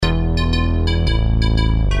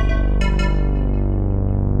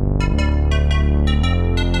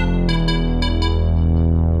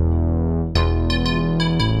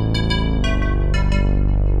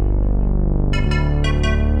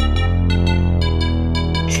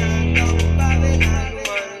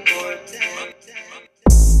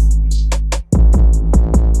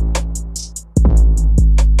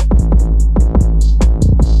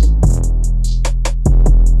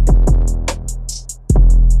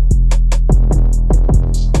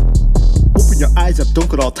rise up, don't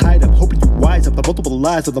get all tied up. Hoping you wise up the multiple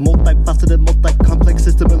lies of the multifaceted, multi-complex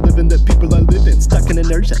system of living that people are living. Stuck in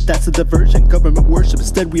inertia, that's a diversion. Government worship,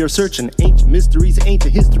 instead we are searching ancient mysteries,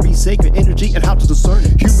 ancient history, sacred energy, and how to discern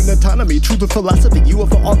it. Human autonomy, truth of philosophy,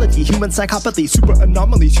 UFOlogy, human psychopathy, super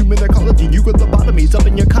anomalies, human ecology, you got lobotomies up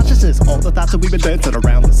in your consciousness. All the thoughts that we've been dancing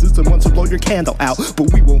around. The system wants to blow your candle out,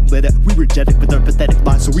 but we won't let it. We reject it with our pathetic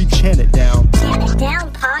lies, so we chant it down. Chant It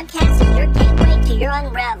Down podcast is your gateway to your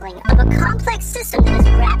unraveling of a complex system that is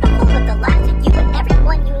grabbing hold of the lives of you and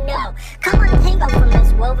everyone you know. Come untangle from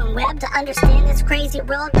this woven web to understand this crazy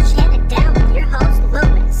world. Chant It Down with your host,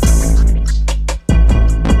 Loomis.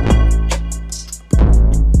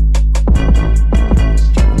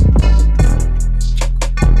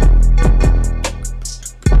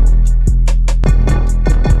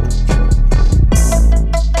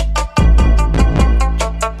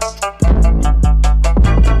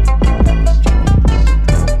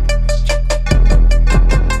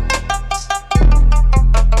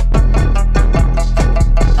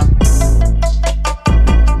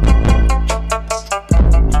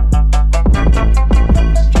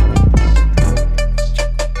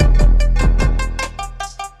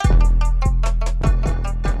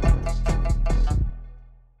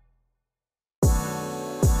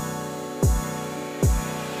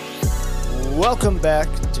 Welcome back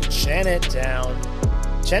to Chant It Down.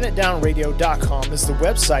 ChantItDownRadio.com is the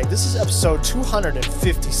website. This is episode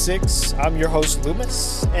 256. I'm your host,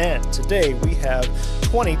 Loomis, and today we have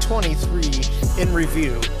 2023 in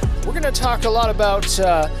review. We're going to talk a lot about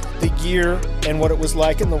the year and what it was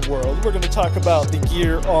like in the world. We're going to talk about the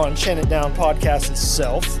year on Chant It Down podcast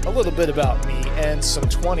itself, a little bit about me, and some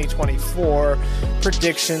 2024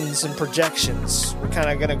 predictions and projections. We're kind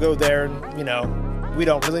of going to go there and, we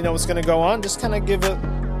don't really know what's going to go on. Just kind of give a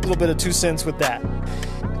little bit of 2 cents with that.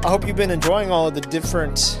 I hope you've been enjoying all of the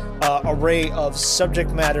different array of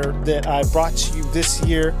subject matter that I brought to you this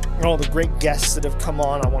year, and all the great guests that have come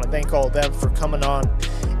on. I want to thank all of them for coming on.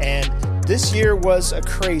 And this year was a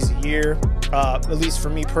crazy year, at least for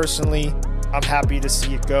me personally. I'm happy to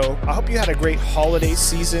see it go. I hope you had a great holiday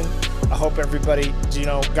season. I hope everybody,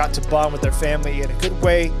 got to bond with their family in a good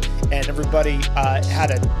way, and everybody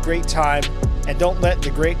had a great time. And don't let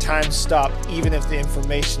the great times stop, even if the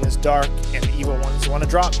information is dark and the evil ones want to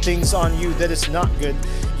drop things on you that is not good.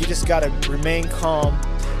 You just got to remain calm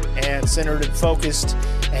and centered and focused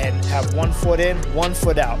and have 1 foot in, 1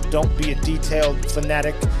 foot out. Don't be a detailed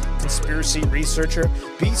fanatic conspiracy researcher.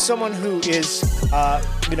 Be someone who is,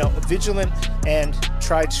 vigilant and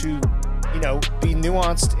try to, be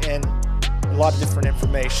nuanced and a lot of different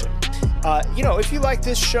information. If you like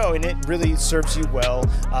this show and it really serves you well,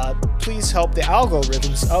 please help the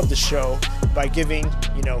algorithms of the show by giving,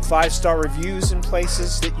 5-star reviews in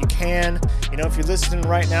places that you can. If you're listening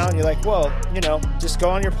right now and you're like, well, just go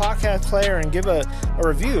on your podcast player and give a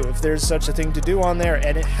review if there's such a thing to do on there.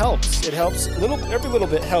 And it helps. It helps. Every little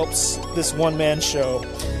bit helps this one-man show.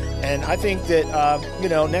 And I think that,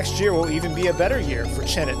 next year will even be a better year for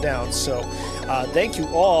Chant It Down. So thank you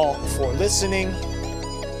all for listening.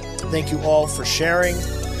 Thank you all for sharing,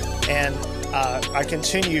 and I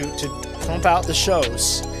continue to pump out the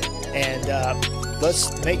shows, and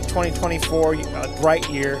let's make 2024 a bright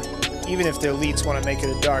year, even if the elites want to make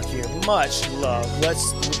it a dark year. Much love.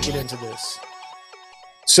 Let's get into this.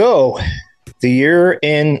 So, the year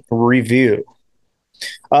in review.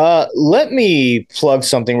 Let me plug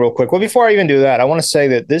something real quick. Well, before I even do that, I want to say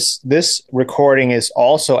that this recording is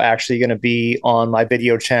also actually going to be on my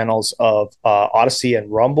video channels of Odyssey and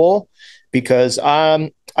Rumble, because I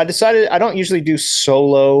decided I don't usually do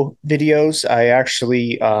solo videos. I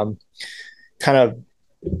actually don't feel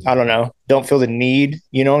the need,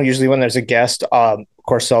 usually when there's a guest. Of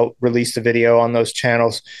course, I'll release the video on those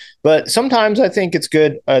channels, but sometimes I think it's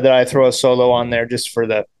good that I throw a solo on there just for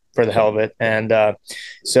the hell of it. And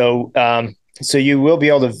so you will be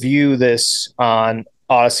able to view this on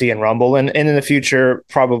Odyssey and Rumble, and in the future,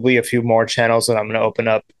 probably a few more channels that I'm going to open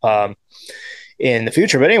up in the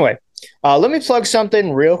future. But anyway, let me plug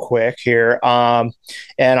something real quick here. And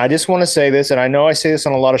I just want to say this, and I know I say this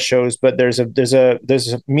on a lot of shows, but there's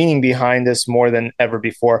a meaning behind this more than ever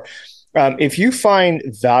before. If you find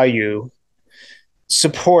value,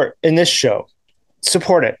 support in this show,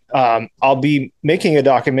 support it. I'll be making a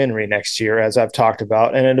documentary next year, as I've talked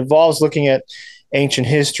about, and it involves looking at ancient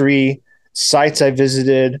history, sites I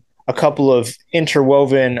visited, a couple of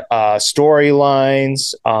interwoven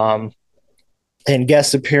storylines, and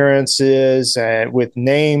guest appearances with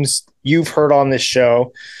names you've heard on this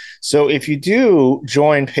show. So if you do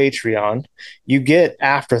join Patreon, you get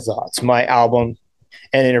Afterthoughts, my album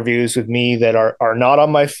and interviews with me that are not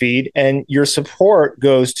on my feed. And your support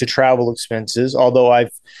goes to travel expenses, although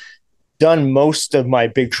I've done most of my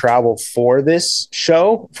big travel for this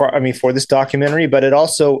show, for this documentary, but it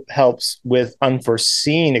also helps with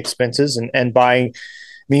unforeseen expenses and buying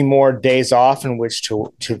me more days off in which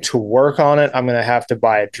to work on it. I'm going to have to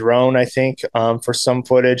buy a drone, I think, for some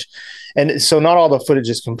footage. And so not all the footage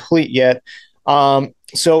is complete yet.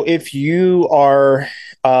 So if you are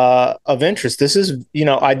of interest, this is,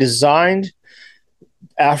 I designed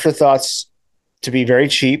Afterthoughts to be very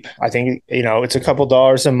cheap. I think, it's a couple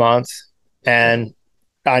dollars a month. And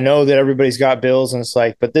I know that everybody's got bills and it's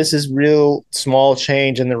like, but this is real small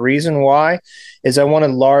change. And the reason why is I wanted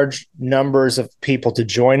large numbers of people to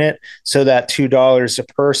join it. So that $2 a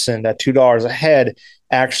person, that $2 a head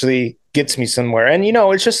actually gets me somewhere. And,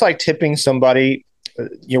 it's just like tipping somebody,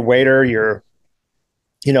 your waiter, your,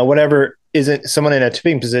 whatever isn't someone in a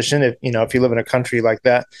tipping position. If you live in a country like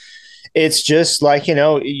that, it's just like,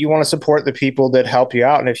 you want to support the people that help you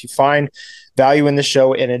out. And if you find value in the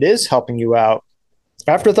show and it is helping you out,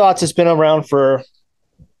 Afterthoughts has been around for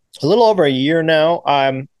a little over a year now.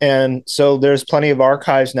 And so there's plenty of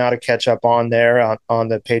archives now to catch up on there on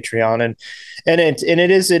the Patreon. And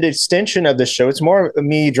it is an extension of the show. It's more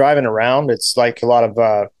me driving around. It's like a lot of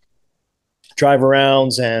drive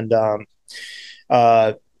arounds and,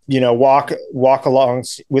 walk along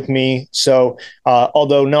with me. So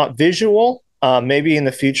although not visual, maybe in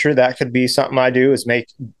the future that could be something I do, is make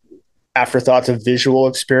Afterthoughts a visual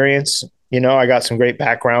experience. I got some great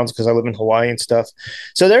backgrounds because I live in Hawaii and stuff.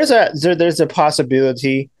 So there's a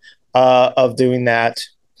possibility of doing that.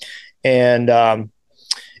 And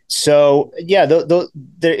so yeah,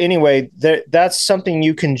 that's something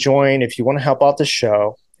you can join if you want to help out the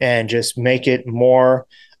show and just make it more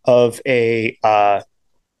of a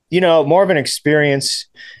more of an experience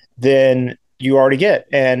than you already get.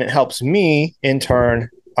 And it helps me in turn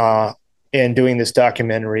in doing this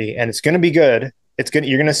documentary, and it's going to be good.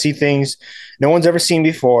 You're going to see things no one's ever seen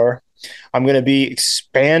before. I'm going to be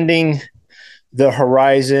expanding the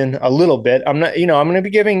horizon a little bit. I'm going to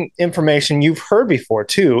be giving information you've heard before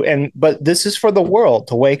too. But this is for the world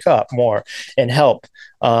to wake up more and help.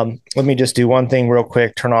 Let me just do one thing real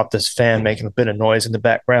quick. Turn off this fan making a bit of noise in the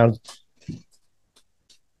background.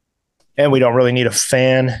 And we don't really need a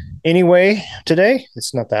fan anyway today.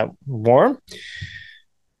 It's not that warm.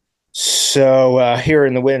 So here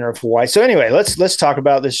in the winter of Hawaii. So anyway, let's talk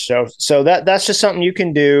about this show. So that's just something you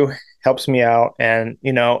can do. Helps me out. And,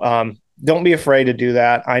 don't be afraid to do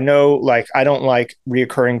that. I know, I don't like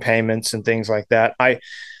reoccurring payments and things like that.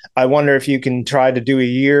 I wonder if you can try to do a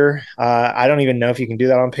year. I don't even know if you can do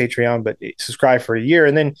that on Patreon, but subscribe for a year.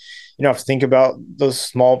 And then, think about those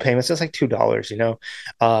small payments. That's like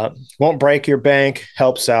 $2, won't break your bank,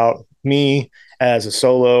 helps out me as a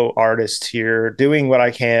solo artist here, doing what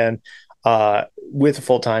I can with a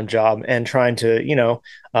full-time job and trying to,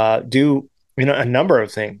 do, a number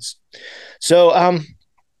of things. So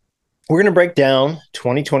we're going to break down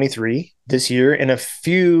 2023 this year in a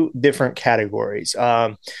few different categories.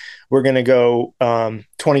 We're going to go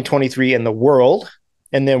 2023 in the world,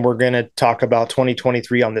 and then we're going to talk about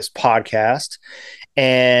 2023 on this podcast.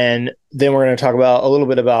 And then we're going to talk about a little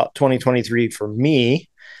bit about 2023 for me,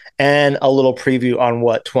 and a little preview on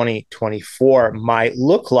what 2024 might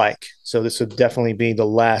look like. So this would definitely be the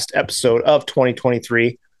last episode of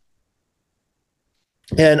 2023.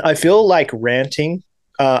 And I feel like ranting.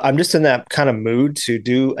 I'm just in that kind of mood to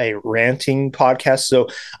do a ranting podcast. So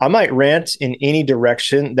I might rant in any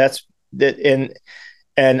direction.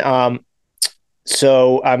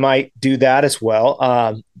 So I might do that as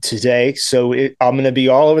well today. So I'm going to be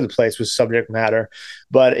all over the place with subject matter,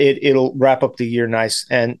 but it'll wrap up the year nice.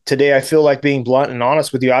 And today I feel like being blunt and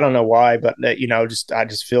honest with you. I don't know why, but I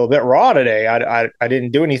just feel a bit raw today. I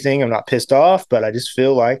didn't do anything. I'm not pissed off, but I just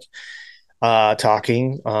feel like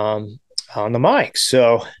talking on the mic.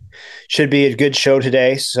 So should be a good show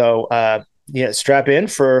today. So strap in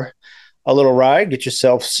for a little ride. Get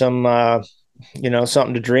yourself some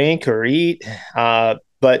something to drink or eat.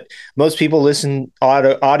 But most people listen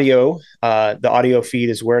audio. The audio feed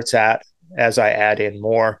is where it's at as I add in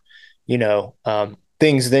more,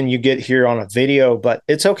 things than you get here on a video, but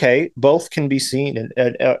it's okay. Both can be seen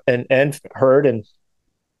and heard. And,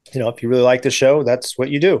 if you really like the show, that's what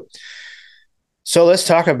you do. So let's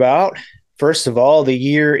talk about, first of all, the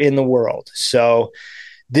year in the world. So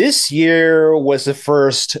this year was the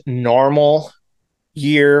first normal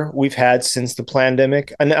year we've had since the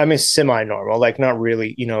pandemic. And I mean, semi-normal, like not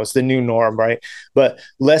really, it's the new norm, right? But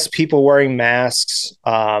less people wearing masks,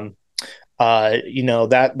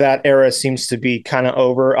 That era seems to be kind of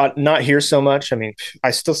over. Not here so much. I mean,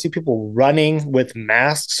 I still see people running with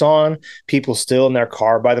masks on, people still in their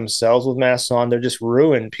car by themselves with masks on. They're just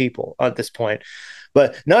ruined people at this point.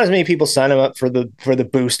 But not as many people sign them up for the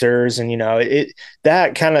boosters, and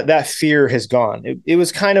that fear has gone. It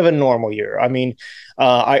was kind of a normal year. I mean,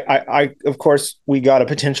 I of course we got a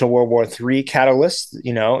potential World War III catalyst,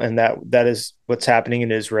 and that is what's happening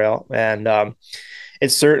in Israel, and it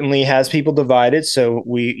certainly has people divided. So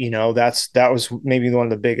that was maybe one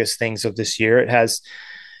of the biggest things of this year. It has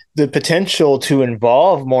the potential to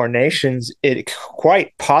involve more nations. It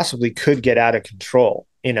quite possibly could get out of control,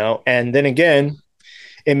 and then again,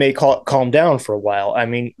 it may calm down for a while. I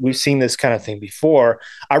mean, we've seen this kind of thing before.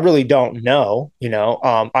 I really don't know.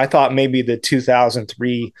 I thought maybe the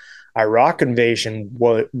 2003 Iraq invasion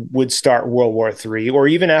would start World War III, or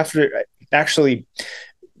even after. Actually,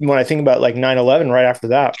 when I think about like 9/11, right after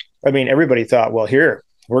that, I mean, everybody thought, well, here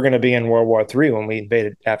we're going to be in World War III when we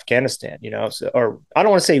invaded Afghanistan. Or I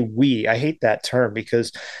don't want to say we. I hate that term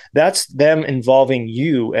because that's them involving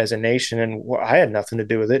you as a nation, and I had nothing to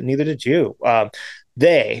do with it. Neither did you.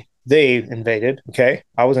 They invaded. Okay,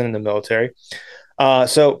 I wasn't in the military,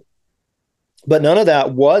 but none of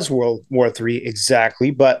that was World War III exactly.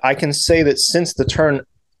 But I can say that since the turn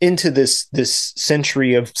into this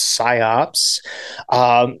century of psyops,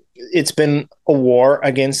 it's been a war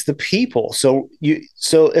against the people. So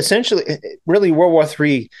essentially, really, World War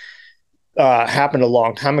III happened a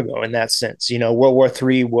long time ago in that sense. World War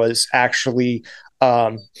III was actually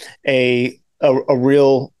a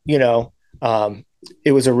real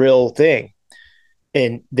it was a real thing,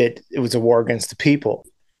 and that it was a war against the people,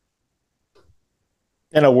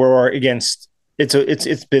 and a war against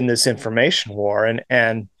it's been this information war,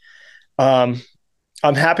 and I'm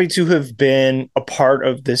happy to have been a part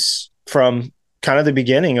of this from kind of the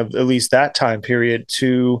beginning of at least that time period,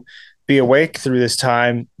 to be awake through this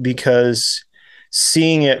time, because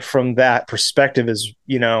seeing it from that perspective is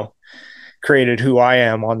created who I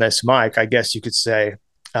am on this mic, I guess you could say.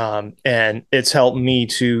 And it's helped me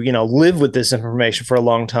to, live with this information for a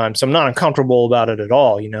long time. So I'm not uncomfortable about it at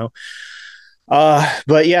all,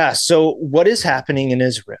 But yeah, so what is happening in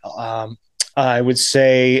Israel? I would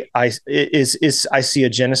say I see a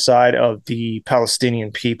genocide of the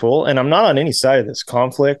Palestinian people, and I'm not on any side of this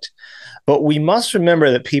conflict, but we must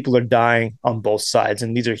remember that people are dying on both sides,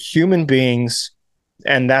 and these are human beings,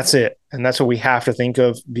 and that's it. And that's what we have to think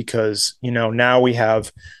of, because, now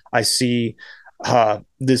I see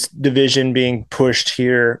this division being pushed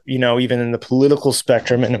here, even in the political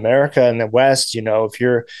spectrum in America and the West.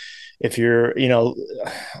 If you're,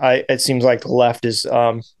 it seems like the left is,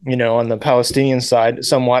 on the Palestinian side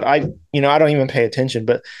somewhat. I don't even pay attention,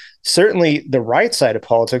 but certainly the right side of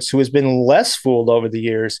politics, who has been less fooled over the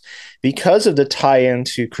years because of the tie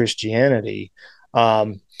into Christianity.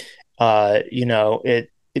 They're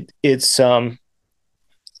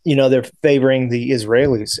favoring the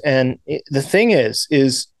Israelis. And the thing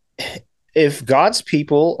is if God's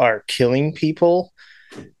people are killing people,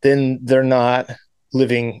 then they're not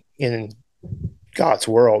living in God's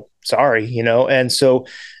world. Sorry, and so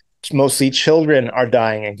mostly children are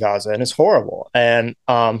dying in Gaza, and it's horrible. And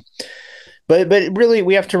but really,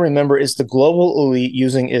 we have to remember, is the global elite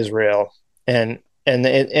using Israel, and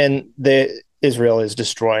the Israel is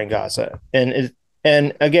destroying Gaza, and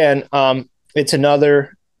again, it's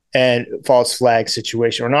another and false flag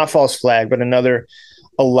situation, or not false flag, but another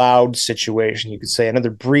allowed situation, you could say.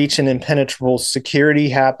 Another breach in impenetrable security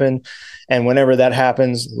happened. And whenever that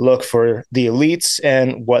happens, look for the elites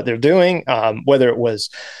and what they're doing, whether it was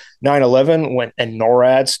 9/11 and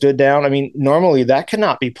NORAD stood down. I mean, normally that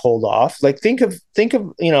cannot be pulled off. Like, think of,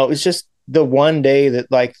 it's just the one day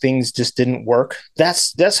that like things just didn't work.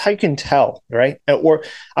 That's how you can tell, right? Or,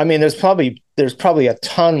 I mean, there's probably a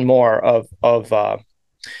ton more of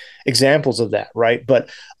examples of that, right?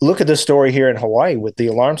 But look at the story here in Hawaii with the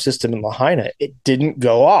alarm system in Lahaina. It didn't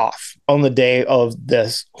go off on the day of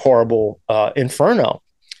this horrible inferno.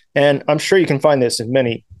 And I'm sure you can find this in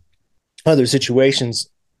many other situations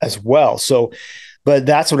as well. So, but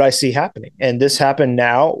that's what I see happening. And this happened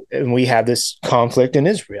now, and we have this conflict in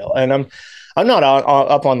Israel. And I'm not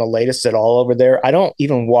up on the latest at all over there. I don't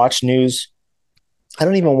even watch news. I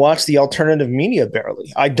don't even watch the alternative media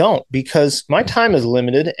barely. I don't, because my time is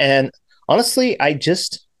limited. And honestly, I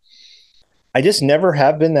just never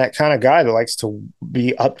have been that kind of guy that likes to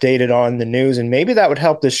be updated on the news. And maybe that would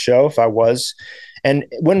help this show if I was. And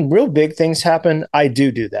when real big things happen, I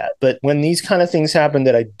do that. But when these kind of things happen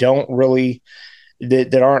that I don't really,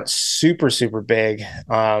 that aren't super, super big,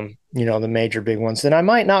 the major big ones, then I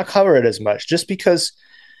might not cover it as much, just because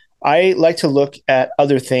I like to look at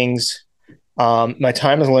other things. My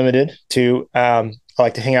time is limited to, I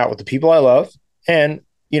like to hang out with the people I love, and,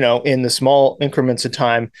 in the small increments of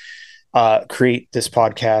time, create this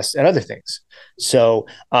podcast and other things. So,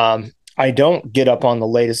 I don't get up on the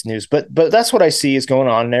latest news, but that's what I see is going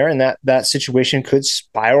on there, and that situation could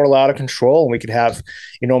spiral out of control, and we could have,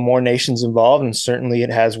 more nations involved, and certainly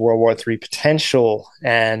it has World War III potential,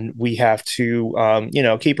 and we have to,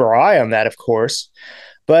 keep our eye on that, of course.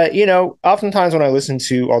 But oftentimes when I listen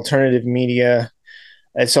to alternative media,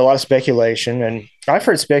 it's a lot of speculation, and I've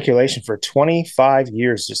heard speculation for 25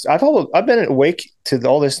 years. I've been awake to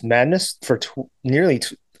all this madness for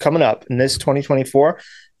coming up in this 2024.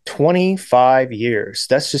 25 years.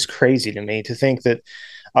 That's just crazy to me to think that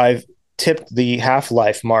I've tipped the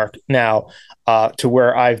half-life mark now, to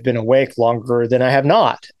where I've been awake longer than I have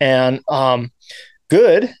not. And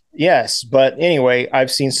good, yes. But anyway, I've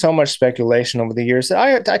seen so much speculation over the years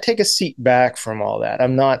that I take a seat back from all that.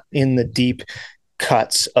 I'm not in the deep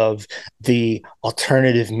cuts of the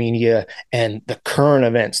alternative media and the current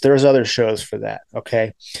events. There's other shows for that.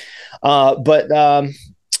 Okay. But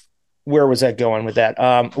where was I going with that?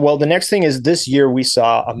 Well, the next thing is this year we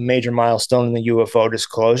saw a major milestone in the UFO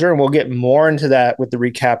disclosure, and we'll get more into that with the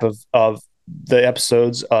recap of the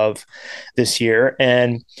episodes of this year.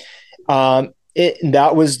 And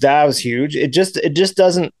that was huge. It just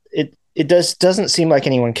doesn't seem like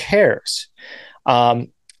anyone cares.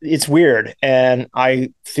 It's weird, and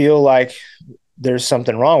I feel like there's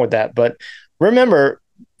something wrong with that. But remember,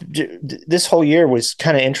 this whole year was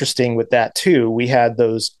kind of interesting with that too. We had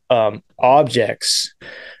those objects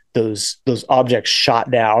shot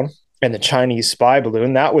down, and the Chinese spy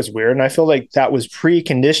balloon. That was weird, and I feel like that was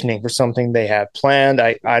preconditioning for something they had planned.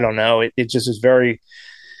 I don't know. It just is very,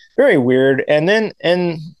 very weird. And then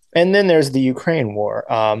there's the Ukraine war.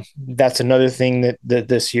 That's another thing that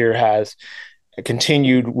this year has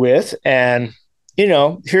continued with. And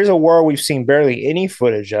here's a war we've seen barely any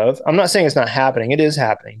footage of. I'm not saying it's not happening. It is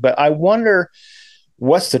happening, but I wonder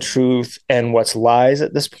what's the truth and what's lies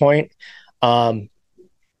at this point. And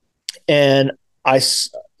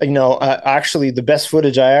actually the best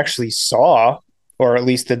footage I actually saw, or at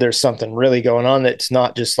least that there's something really going on that's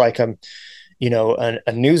not just like a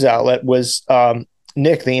news outlet, was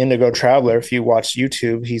Nick, the Indigo Traveler. If you watch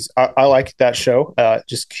YouTube, I like that show.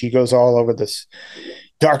 He goes all over this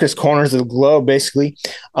darkest corners of the globe, basically.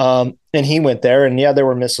 And he went there, and there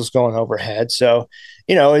were missiles going overhead. So,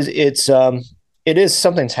 it is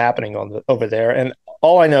something's happening over there. And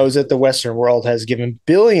all I know is that the Western world has given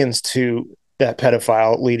billions to that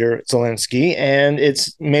pedophile leader Zelensky, and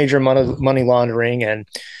it's major money laundering. And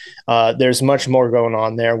there's much more going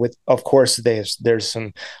on there. With, of course, there's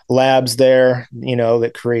some labs there,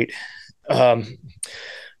 that create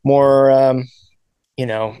more,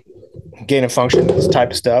 gain of function, this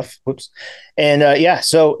type of stuff. Whoops. And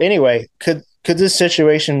so anyway, could this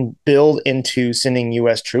situation build into sending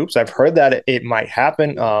U.S. troops? I've heard that it might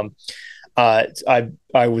happen. I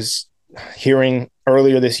was hearing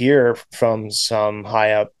earlier this year from some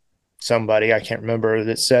high up somebody, I can't remember,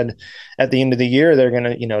 that said at the end of the year they're going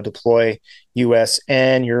to deploy U.S.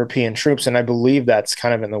 and European troops, and I believe that's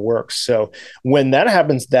kind of in the works. So when that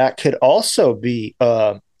happens, that could also be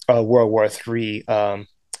a World War III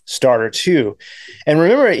starter too. And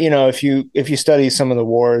remember, if you study some of the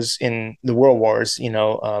wars in the world wars,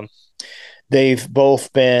 they've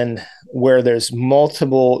both been where there's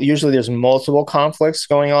multiple conflicts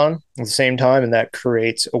going on at the same time, and that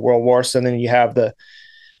creates a world war. So then you have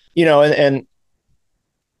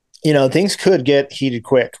things could get heated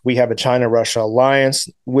quick. We have a China-Russia alliance,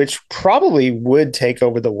 which probably would take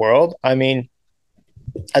over the world. I mean,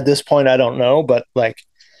 at this point, I don't know, but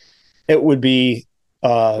it would be,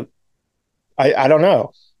 I don't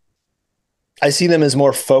know. I see them as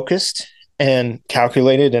more focused and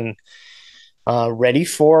calculated and ready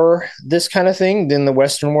for this kind of thing than the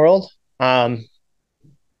Western world. The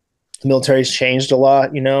military's changed a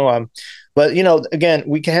lot, but again,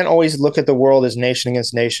 we can't always look at the world as nation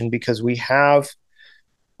against nation, because we have,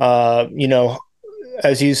 as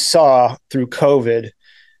you saw through COVID,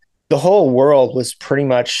 the whole world was pretty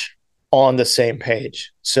much on the same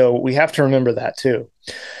page. So we have to remember that too,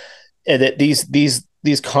 and that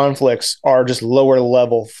these conflicts are just lower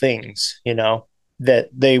level things, that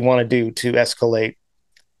they want to do to escalate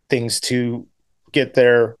things to get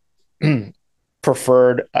their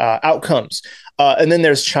preferred outcomes. And then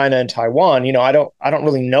there's China and Taiwan. I don't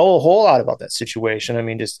really know a whole lot about that situation. I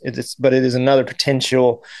mean, but it is another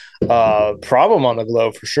potential problem on the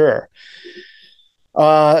globe for sure.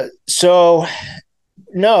 So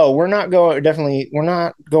no, we're not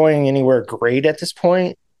going anywhere great at this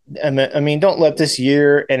point. I mean, don't let this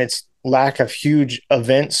year and its lack of huge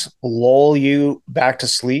events lull you back to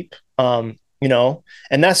sleep. You know,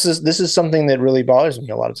 and this is something that really bothers me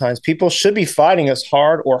a lot of times. People should be fighting as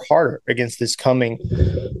hard or harder against this coming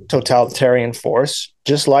totalitarian force,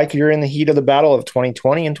 just like you're in the heat of the battle of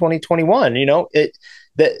 2020 and 2021. You know,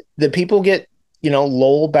 that the people get, you know,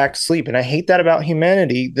 lulled back to sleep. And I hate that about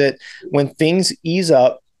humanity, that when things ease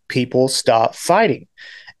up, people stop fighting.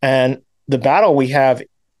 And the battle we have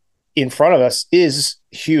in front of us is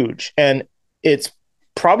huge. And it's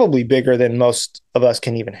probably bigger than most of us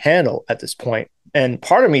can even handle at this point. And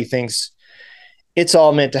part of me thinks it's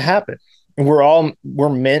all meant to happen. We're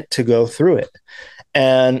meant to go through it.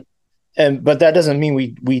 But that doesn't mean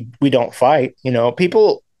we don't fight. You know,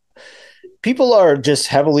 people are just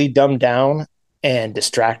heavily dumbed down and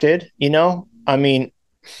distracted. You know, I mean,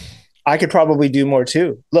 I could probably do more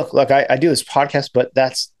too. Look, I do this podcast, but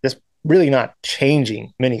that's really not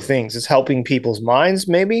changing many things. It's helping people's minds,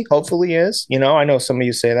 maybe, hopefully is. You know, I know some of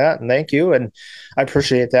you say that, and thank you, and I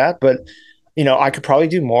appreciate that. But, you know, I could probably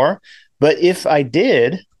do more. But if I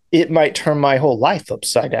did, it might turn my whole life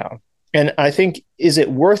upside down. And I think, is it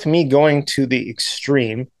worth me going to the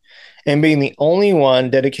extreme and being the only one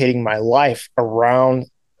dedicating my life around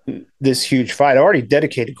this huge fight? I already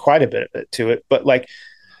dedicated quite a bit of it to it, but like,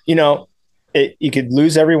 you know, you could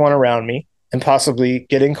lose everyone around me and possibly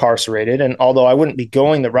get incarcerated. And although I wouldn't be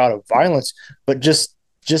going the route of violence, but just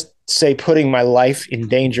say putting my life in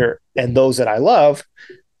danger and those that I love.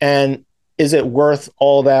 And is it worth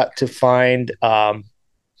all that to find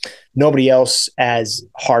nobody else as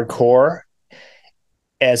hardcore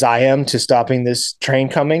as I am to stopping this train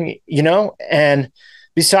coming, you know? And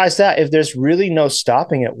besides that, if there's really no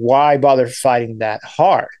stopping it, why bother fighting that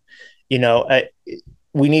hard? You know,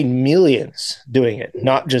 we need millions doing it,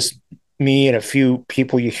 not just me and a few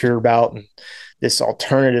people you hear about in this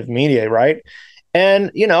alternative media, right?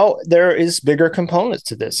 And, you know, there is bigger components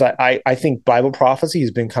to this. I think Bible prophecy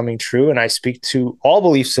has been coming true, and I speak to all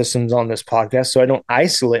belief systems on this podcast, so I don't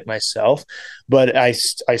isolate myself, but I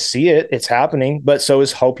see it. It's happening. But so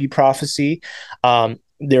is Hopi prophecy.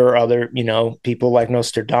 There are other, you know, people like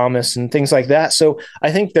Nostradamus and things like that. So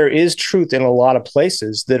I think there is truth in a lot of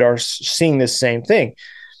places that are seeing this same thing.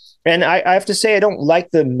 And I have to say, I don't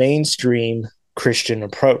like the mainstream Christian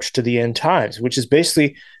approach to the end times, which is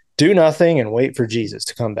basically do nothing and wait for Jesus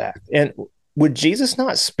to come back. And would Jesus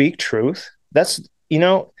not speak truth? That's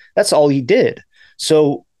all he did.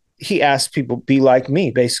 So he asked people, be like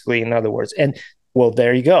me, basically, in other words. And well,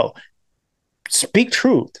 there you go. Speak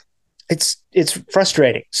truth. It's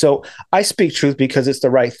frustrating. So I speak truth because it's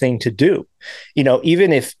the right thing to do. You know,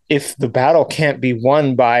 even if the battle can't be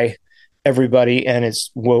won by everybody, and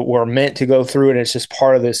it's what we're meant to go through, and it's just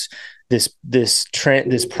part of this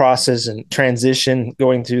process and transition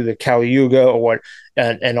going through the Kali Yuga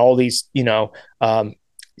and all these, you know,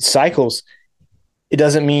 cycles. It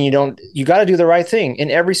doesn't mean you got to do the right thing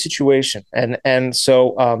in every situation. And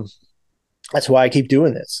so that's why I keep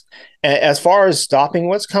doing this. As far as stopping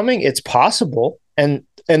what's coming, it's possible. And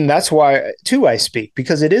that's why too I speak,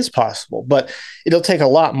 because it is possible, but it'll take a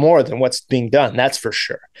lot more than what's being done. That's for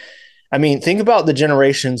sure. I mean, think about the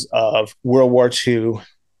generations of World War II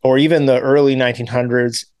or even the early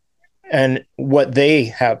 1900s and what would they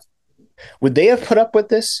have put up with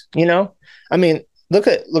this? You know, I mean, look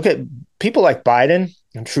at people like Biden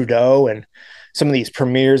and Trudeau and some of these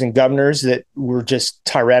premiers and governors that were just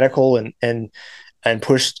tyrannical and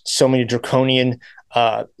pushed so many draconian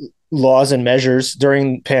laws and measures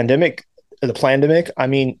during the pandemic. I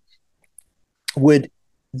mean,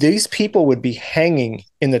 these people would be hanging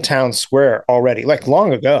in the town square already, like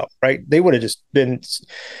long ago, right? They would have just been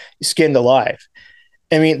skinned alive.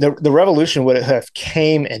 I mean, the revolution would have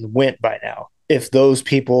came and went by now if those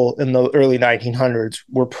people in the early 1900s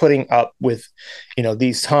were putting up with, you know,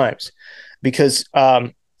 these times, because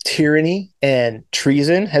tyranny and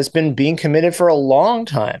treason has been being committed for a long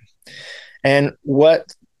time. And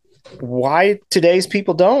why today's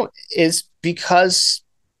people don't is because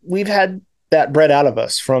we've had that bred out of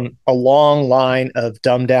us from a long line of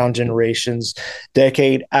dumbed down generations,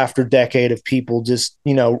 decade after decade of people just,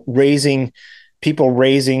 you know, raising people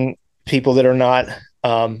that are not,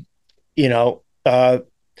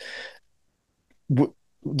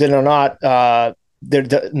 they're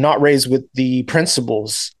not raised with the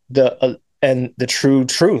principles, and the true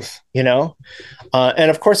truth, you know?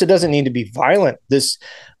 And of course it doesn't need to be violent,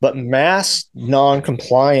 but mass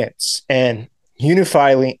non-compliance and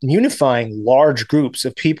unifying large groups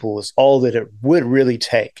of people is all that it would really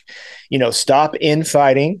take. You know, stop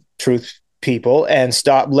infighting truth people and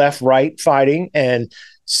stop left-right fighting and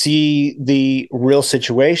see the real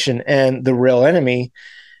situation and the real enemy,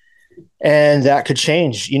 and that could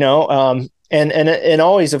change, and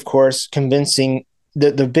always, of course, convincing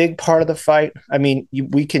the big part of the fight. I mean,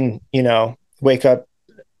 we can, wake up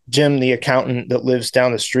Jim, the accountant that lives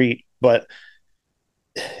down the street, but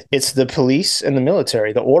it's the police and the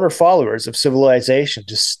military, the order followers of civilization,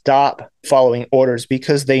 to stop following orders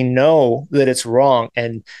because they know that it's wrong,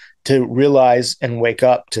 and to realize and wake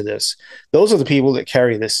up to this. Those are the people that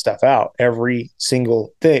carry this stuff out every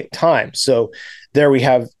single time. So there we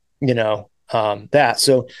have, that.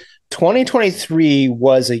 So 2023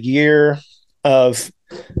 was a year of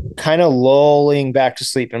kind of lulling back to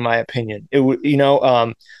sleep, in my opinion. It would,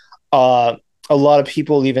 a lot of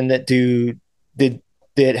people even that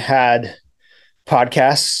had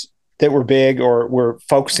podcasts that were big or were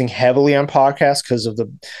focusing heavily on podcasts because of the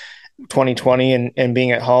 2020 and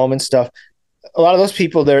being at home and stuff. A lot of those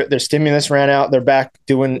people, their stimulus ran out. They're back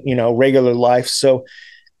doing, regular life. So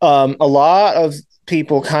a lot of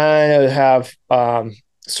people kind of have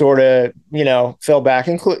sort of, fell back,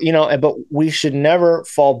 but we should never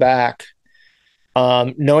fall back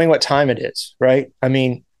knowing what time it is, right? I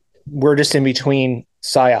mean, we're just in between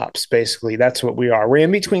psyops, basically. That's what we are. We're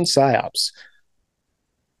in between psyops.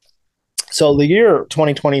 So the year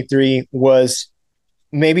 2023 was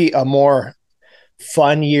maybe a more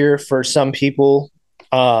fun year for some people.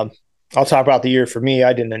 I'll talk about the year for me.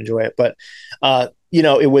 I didn't enjoy it, but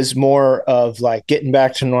it was more of like getting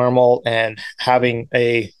back to normal and having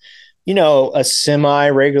a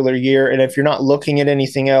semi-regular year. And if you're not looking at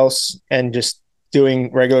anything else and just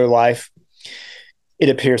doing regular life, it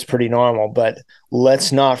appears pretty normal. But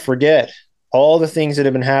let's not forget all the things that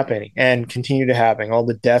have been happening and continue to happen. All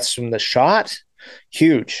the deaths from the shot,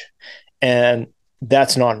 huge, and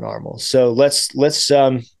that's not normal. So let's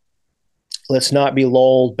not be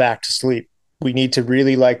lulled back to sleep. We need to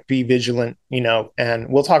really be vigilant, and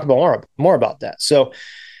we'll talk about more about that. So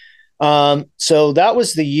that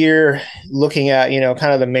was the year, looking at,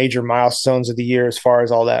 kind of the major milestones of the year as far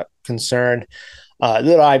as all that concerned,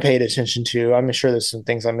 that I paid attention to. I'm sure there's some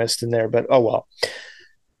things I missed in there, but oh well.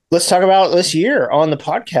 Let's talk about this year on the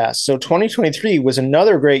podcast. So 2023 was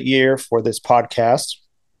another great year for this podcast.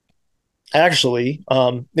 Actually,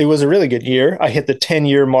 it was a really good year. I hit the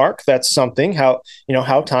 10-year mark. That's something, how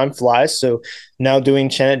time flies. So now doing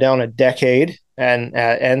Chin It Down a decade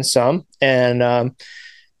and some, and I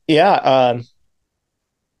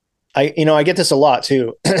get this a lot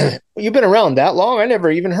too. You've been around that long? I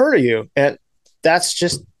never even heard of you. And that's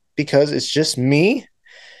just because it's just me.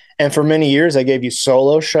 And for many years, I gave you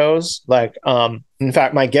solo shows. In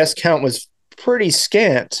fact, my guest count was pretty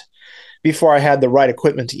scant before I had the right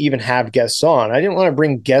equipment to even have guests on. I didn't want to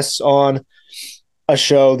bring guests on a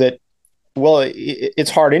show that, well,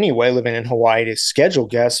 it's hard anyway, living in Hawaii, to schedule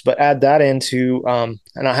guests, but add that into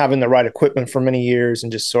not having the right equipment for many years,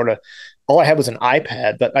 and just sort of all I had was an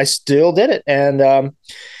iPad, but I still did it.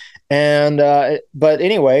 But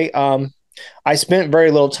anyway, I spent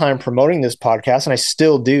very little time promoting this podcast, and I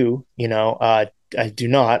still do, I do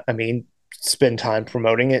not, spend time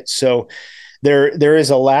promoting it. So there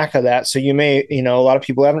is a lack of that. So you may, a lot of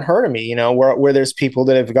people haven't heard of me, where there's people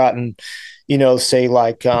that have gotten, say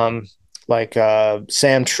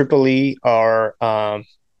Sam Tripoli or Greg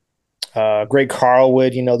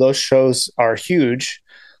Carlwood, those shows are huge.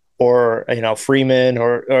 Or, Freeman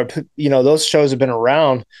or, those shows have been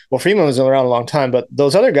around. Well, Freeman was around a long time, but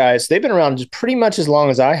those other guys, they've been around just pretty much as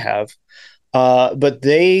long as I have. But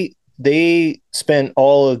they spent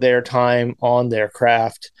all of their time on their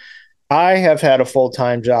craft. I have had a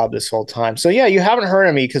full-time job this whole time. So yeah, you haven't heard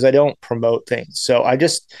of me because I don't promote things. So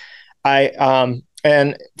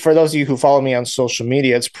and for those of you who follow me on social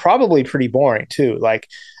media, it's probably pretty boring too.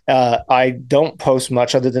 I don't post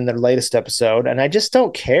much other than the latest episode, and I just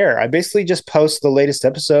don't care. I basically just post the latest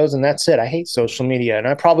episodes, and that's it. I hate social media, and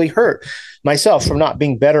I probably hurt myself from not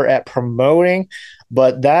being better at promoting.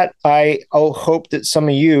 But that I'll hope that some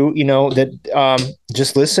of you, that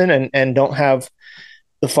just listen and don't have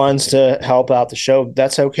the funds to help out the show,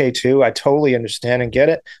 that's okay too. I totally understand and get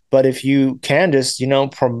it. But if you can just,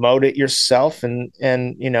 promote it yourself and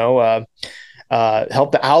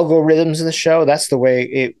help the algorithms of the show, that's the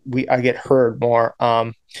way I get heard more.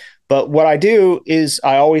 But what I do is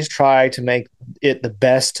I always try to make it the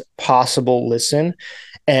best possible listen,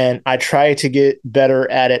 and I try to get better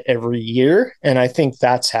at it every year. And I think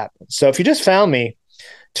that's happened. So if you just found me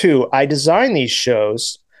too, I designed these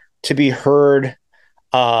shows to be heard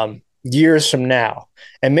years from now,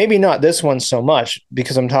 and maybe not this one so much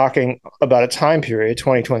because I'm talking about a time period,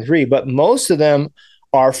 2023, but most of them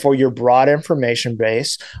are for your broad information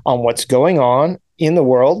base on what's going on in the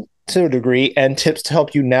world to a degree, and tips to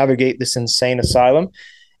help you navigate this insane asylum.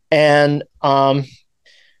 And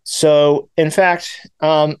so, in fact,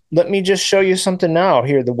 let me just show you something now.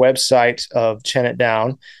 Here, the website of Chen It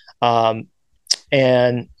Down. And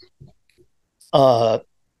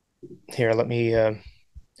here, let me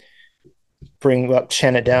bring up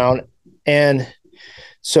Chen It Down. And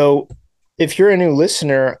so, if you're a new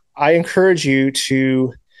listener, I encourage you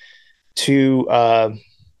to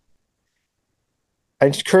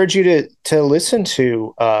listen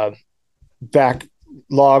to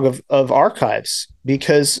backlog of archives,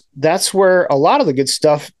 because that's where a lot of the good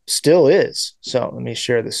stuff still is. So let me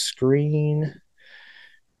share the screen.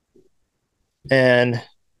 And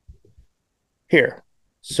here.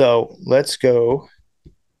 So let's go,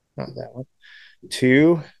 not that one,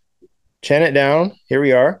 to Chen It Down. Here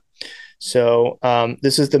we are. So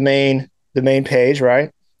this is the main page,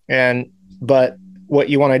 right? But what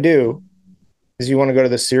you want to do is you want to go to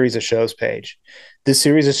the series of shows page. This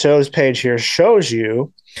series of shows page here shows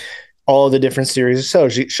you all the different series of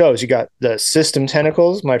shows. You got the System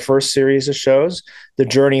Tentacles, my first series of shows, the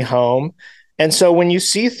Journey Home. And so when you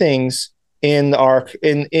see things in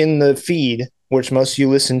the feed, which most of you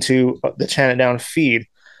listen to the Chen It Down feed,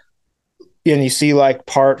 and you see like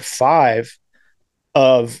part 5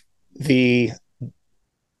 of the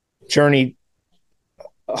Journey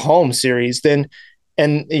Home series, then,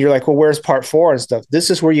 and you're like, well, where's part 4 and stuff? This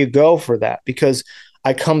is where you go for that, because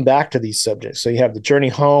I come back to these subjects. So you have the Journey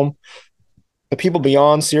Home, the People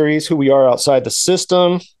Beyond series, who we are outside the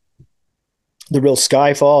system, the Real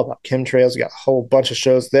Skyfall about chemtrails. You got a whole bunch of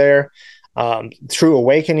shows there. True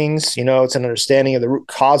Awakenings, it's an understanding of the root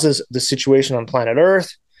causes of the situation on planet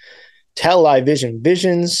Earth. Television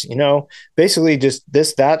Visions, basically just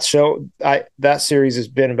that show. That series has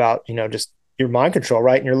been about, just your mind control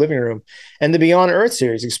right in your living room. And the Beyond Earth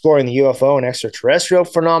series, exploring the UFO and extraterrestrial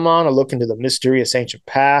phenomenon, a look into the mysterious ancient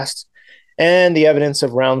past and the evidence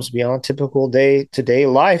of realms beyond typical day-to-day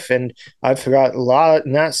life. And I've forgot a lot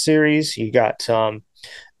in that series. You got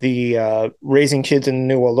the Raising Kids in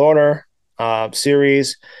the New World Order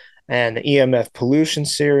series, and the EMF pollution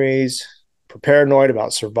series, Paranoid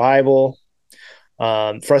about survival,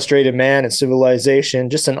 Frustrated Man and Civilization,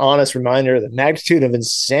 just an honest reminder of the magnitude of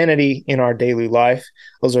insanity in our daily life.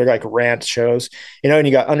 Those are like rant shows, and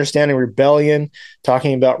you got Understanding Rebellion,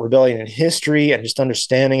 talking about rebellion in history and just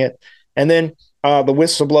understanding it. And then the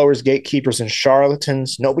Whistleblowers, Gatekeepers, and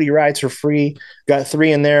Charlatans, Nobody Rides for Free. Got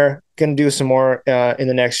 3 in there. Going to do some more in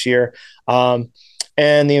the next year. And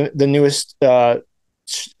the newest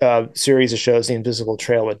series of shows, The Invisible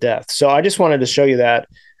Trail of Death. So I just wanted to show you that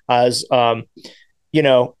as,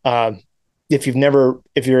 if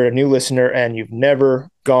you're a new listener and you've never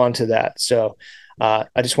gone to that. So I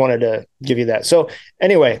just wanted to give you that. So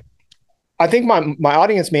anyway, I think my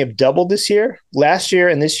audience may have doubled this year. Last year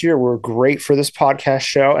and this year were great for this podcast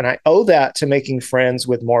show, and I owe that to making friends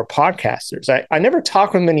with more podcasters. I never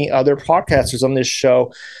talked with many other podcasters on this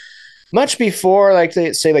show much before, like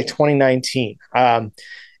they say, like 2019. And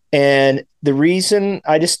the reason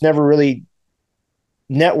I just never really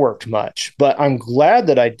networked much, but I'm glad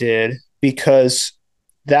that I did, because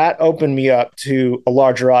that opened me up to a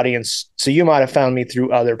larger audience. So you might have found me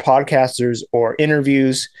through other podcasters or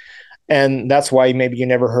interviews, and that's why maybe you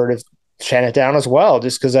never heard of Chen It Down as well,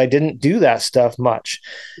 just because I didn't do that stuff much.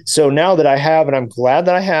 So now that I have, and I'm glad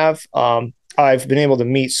that I have, I've been able to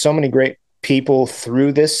meet so many great people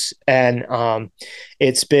through this, and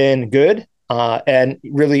it's been good, and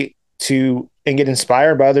really and get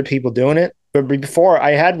inspired by other people doing it. But before,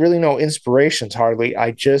 I had really no inspirations, hardly.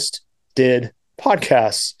 I just did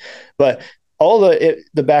podcasts. But all the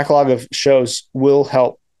backlog of shows will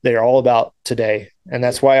help. They're all about today. And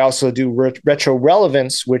that's why I also do Retro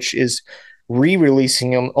Relevance, which is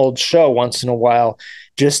re-releasing an old show once in a while,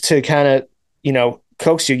 just to kind of,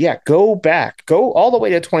 coax you. Yeah, go all the way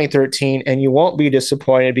to 2013, and you won't be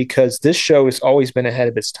disappointed, because this show has always been ahead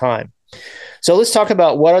of its time. So let's talk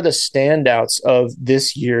about what are the standouts of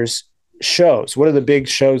this year's shows. What are the big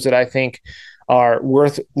shows that I think are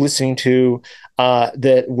worth listening to,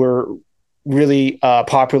 that were really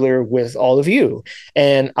popular with all of you?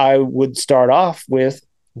 And I would start off with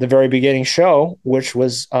the very beginning show, which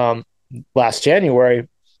was last January,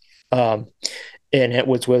 and it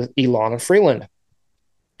was with Ilana Freeland.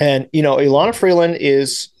 And Ilana Freeland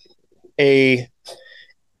is an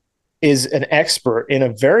expert in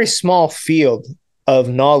a very small field of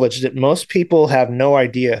knowledge that most people have no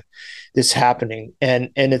idea is happening. And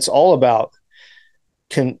it's all about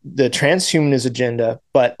the transhumanist agenda,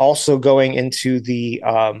 but also going into the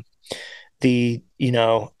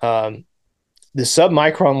the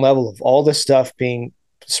submicron level of all this stuff being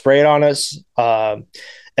sprayed on us,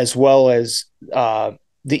 as well as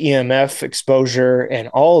the EMF exposure and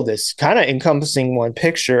all of this kind of encompassing one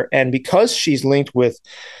picture. And because she's linked with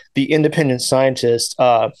the independent scientist,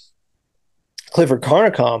 Clifford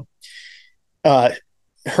Carnicom,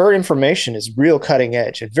 her information is real cutting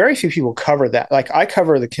edge, and very few people cover that. Like, I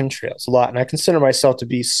cover the chemtrails a lot, and I consider myself to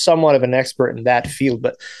be somewhat of an expert in that field,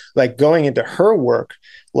 but like going into her work,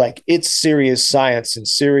 like, it's serious science and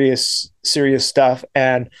serious stuff.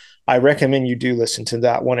 And I recommend you do listen to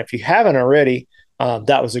that one if you haven't already.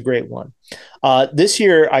 That was a great one. This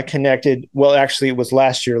year I connected, well, actually it was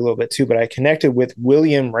last year a little bit too, but I connected with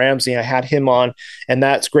William Ramsey. I had him on, and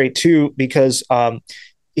that's great too, because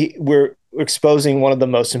we're exposing one of the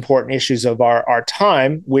most important issues of our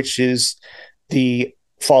time, which is the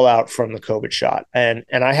fallout from the COVID shot. And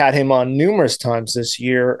I had him on numerous times this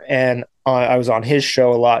year, and I was on his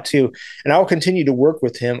show a lot too. And I will continue to work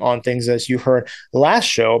with him on things, as you heard last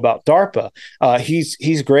show about DARPA.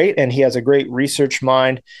 He's great, and he has a great research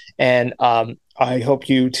mind. And I hope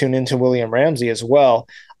you tune into William Ramsey as well,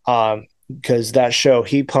 because that show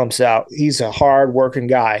he pumps out, he's a hard working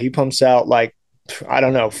guy. He pumps out, like, I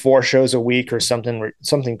don't know, 4 shows a week or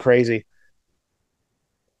something crazy.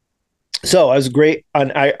 So I was great.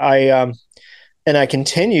 And I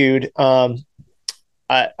continued,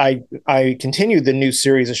 I continued the new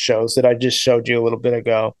series of shows that I just showed you a little bit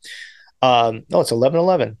ago. It's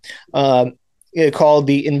 11/11, called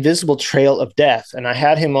The Invisible Trail of Death. And I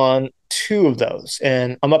had him on 2 of those,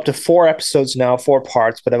 and I'm up to 4 episodes now, 4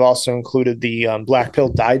 parts, but I've also included the Black Pill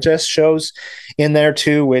Digest shows in there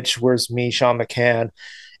too, which was me, Sean McCann,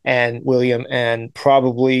 and William, and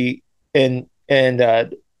probably, and there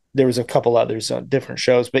was a couple others on different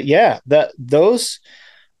shows. But yeah, those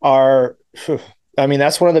are, I mean,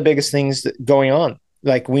 that's one of the biggest things going on.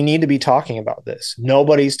 Like, we need to be talking about this.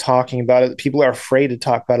 Nobody's talking about it. People are afraid to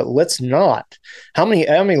talk about it. Let's not. How many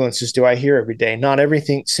ambulances do I hear every day? Not every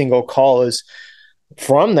single call is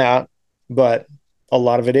from that, but a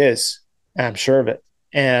lot of it is. I'm sure of it.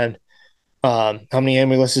 And how many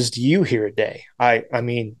ambulances do you hear a day? I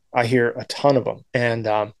mean, I hear a ton of them. And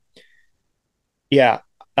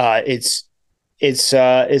it's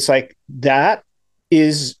like, that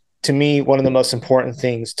is, to me, one of the most important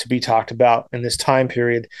things to be talked about in this time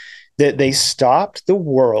period, that they stopped the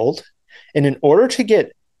world. And in order to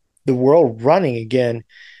get the world running again,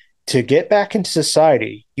 to get back into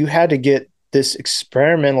society, you had to get this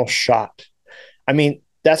experimental shot. I mean,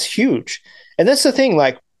 that's huge. And that's the thing,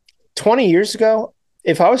 like 20 years ago,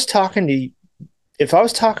 if I was talking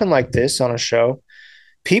like this on a show,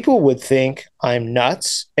 people would think I'm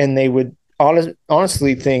nuts, and they would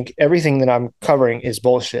honestly think everything that I'm covering is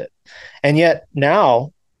bullshit. And yet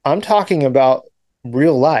now I'm talking about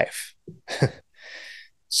real life.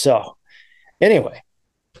 So anyway,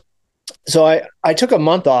 I took a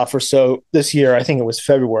month off or so this year. I think it was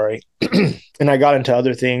February, and I got into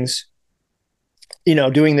other things.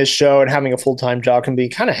 Doing this show and having a full-time job can be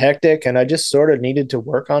kind of hectic, and I just sort of needed to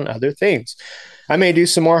work on other things. I may do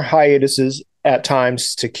some more hiatuses at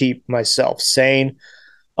times to keep myself sane.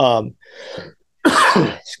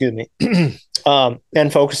 Excuse me.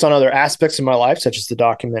 And focus on other aspects of my life, such as the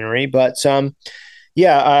documentary. But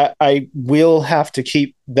I will have to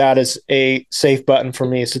keep that as a safe button for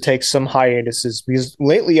me, is to take some hiatuses, because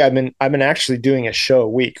lately I've been actually doing a show a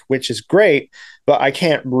week, which is great, but I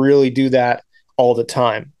can't really do that all the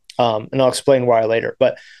time. And I'll explain why later.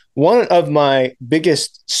 But one of my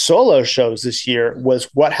biggest solo shows this year was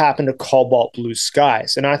What Happened to Cobalt Blue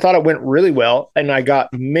Skies. And I thought it went really well, and I got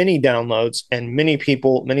many downloads, and many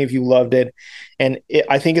of you loved it. And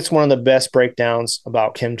I think it's one of the best breakdowns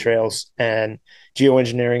about chemtrails and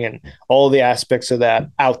geoengineering and all the aspects of that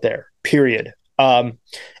out there, period.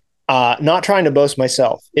 Not trying to boast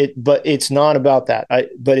myself, but it's not about that.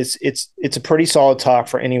 But it's a pretty solid talk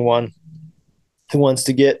for anyone who wants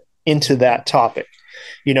to get into that topic.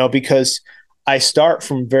 Because I start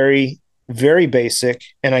from very, very basic,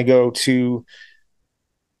 and I go to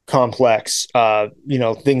complex,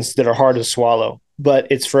 things that are hard to swallow, but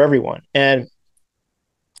it's for everyone. And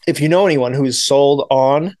if you know anyone who is sold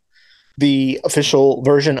on the official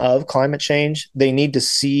version of climate change, they need to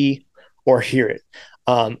see or hear it.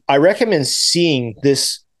 I recommend seeing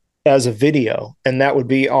this as a video, and that would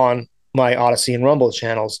be on my Odyssey and Rumble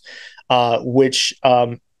channels, which,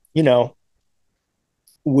 I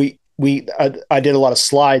did a lot of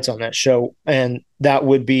slides on that show, and that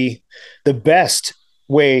would be the best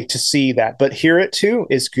way to see that. But hear it too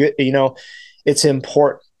is good. It's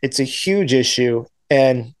important. It's a huge issue,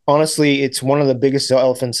 And honestly, it's one of the biggest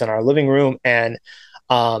elephants in our living room. And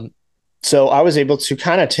so I was able to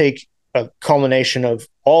kind of take a culmination of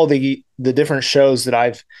all the different shows that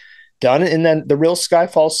I've done in the Real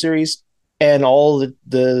Skyfall series, and all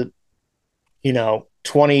the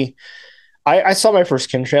 20. I saw my first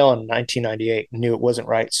chemtrail in 1998 and knew it wasn't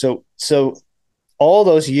right. So all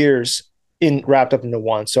those years wrapped up into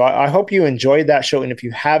one. So I hope you enjoyed that show. And if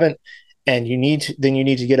you haven't, and you need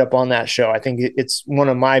to get up on that show. I think it's one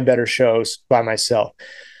of my better shows by myself.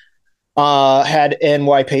 Had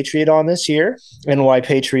NY Patriot on this year. NY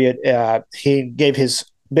Patriot, he gave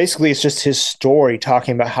basically it's just his story,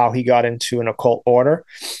 talking about how he got into an occult order.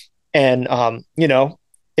 And,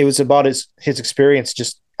 it was about his experience.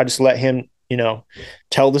 I just let him,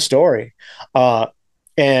 tell the story.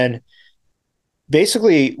 And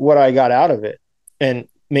basically what I got out of it, and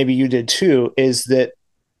maybe you did too, is that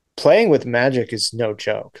playing with magic is no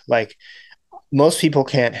joke. Like, most people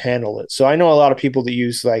can't handle it. So I know a lot of people that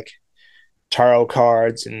use like tarot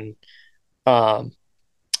cards and, kind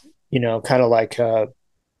of like,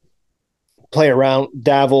 play around,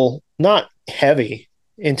 dabble, not heavy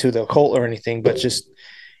into the occult or anything, but just,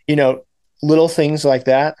 little things like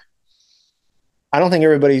that. I don't think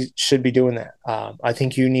everybody should be doing that. I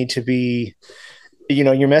think you need to be,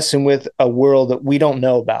 you're messing with a world that we don't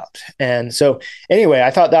know about. And so anyway,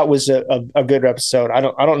 I thought that was a good episode. I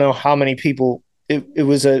don't know how many people it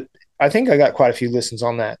was I think I got quite a few listens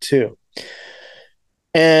on that too.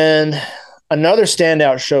 And another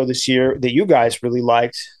standout show this year that you guys really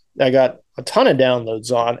liked, I got a ton of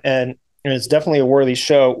downloads on, and it's definitely a worthy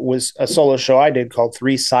show, was a solo show I did called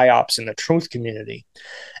 3 Psyops in the Truth Community.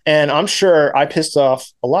 And I'm sure I pissed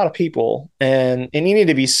off a lot of people, and it needed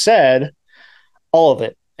to be said, all of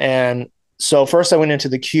it. And so first I went into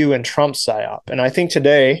the Q and Trump psyop. And I think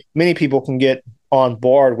today many people can get on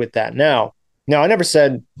board with that now. Now, I never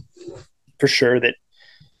said for sure that,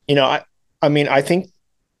 I think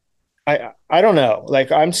I don't know.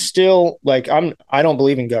 Like, I'm still like, I don't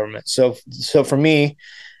believe in government. So for me,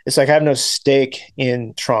 it's like I have no stake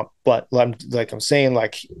in Trump, but I'm saying,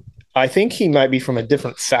 like, I think he might be from a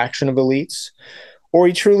different faction of elites, or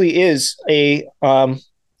he truly is a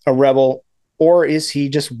rebel, or is he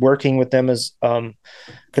just working with them as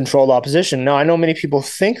controlled opposition? Now, I know many people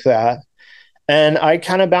think that, and I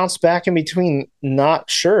kind of bounce back in between, not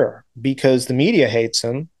sure, because the media hates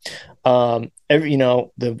him. The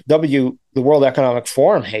World Economic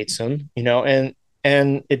Forum hates him, and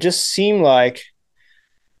it just seemed like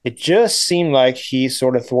he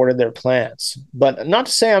sort of thwarted their plans. But not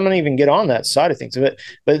to say I'm going to even get on that side of things of it.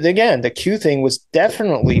 But again, the Q thing was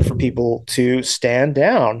definitely for people to stand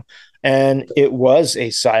down, and it was a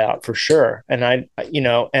psyop for sure. And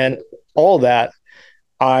and all that,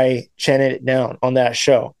 I chanted it down on that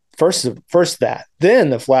show. First that, then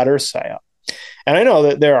the flat Earth psyop. And I know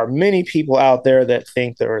that there are many people out there that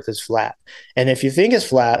think the Earth is flat. And if you think it's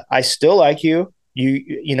flat, I still like you.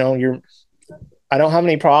 I don't have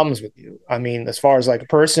any problems with you. I mean, as far as like a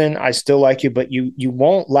person, I still like you, but you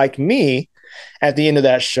won't like me at the end of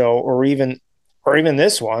that show, or even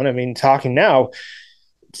this one. I mean, talking now,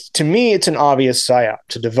 to me, it's an obvious psyop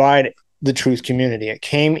to divide the truth community. It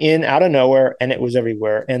came in out of nowhere, and it was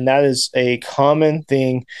everywhere. And that is a common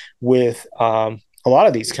thing with a lot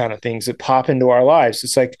of these kind of things that pop into our lives.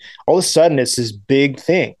 It's like all of a sudden it's this big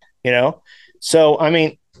thing, So, I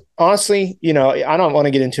mean, honestly, I don't want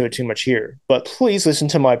to get into it too much here, but please listen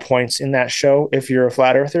to my points in that show. If you're a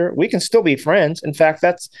flat earther, we can still be friends. In fact,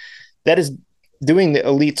 that is doing the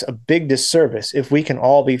elites a big disservice if we can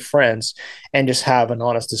all be friends and just have an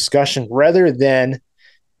honest discussion rather than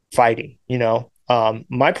fighting.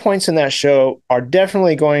 My points in that show are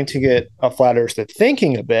definitely going to get a flat earther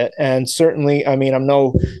thinking a bit. And certainly, I mean, I'm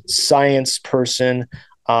no science person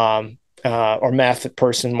or math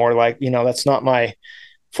person, more like, that's not my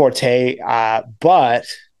forte. But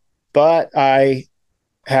I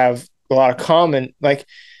have a lot of common, like,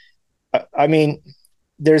 I mean,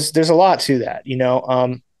 there's a lot to that,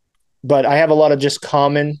 but I have a lot of just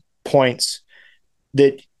common points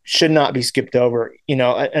that should not be skipped over,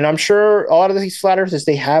 and I'm sure a lot of these flat earthers,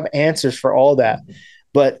 they have answers for all that,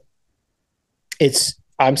 but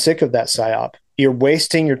I'm sick of that psyop. You're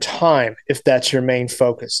wasting your time if that's your main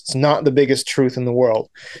focus. It's not the biggest truth in the world.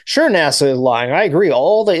 Sure, NASA is lying. I agree.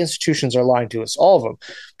 All the institutions are lying to us, all of them.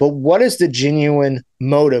 But what is the genuine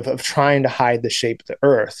motive of trying to hide the shape of the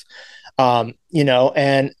Earth? And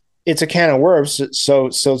it's a can of worms. So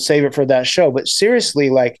save it for that show. But seriously,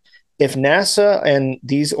 like, if NASA and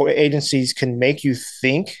these agencies can make you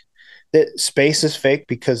think that space is fake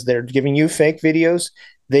because they're giving you fake videos,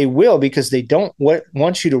 they will, because they don't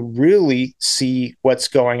want you to really see what's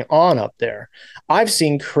going on up there. I've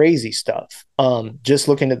seen crazy stuff just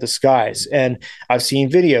looking at the skies, and I've seen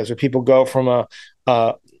videos where people go from looking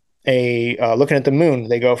at the moon.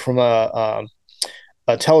 They go from a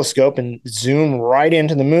telescope and zoom right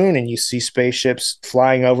into the moon, and you see spaceships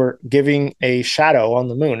flying over, giving a shadow on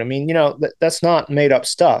the moon. I mean, that's not made up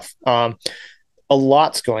stuff. A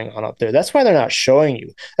lot's going on up there. That's why they're not showing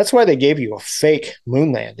you. That's why they gave you a fake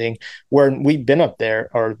moon landing where we've been up there,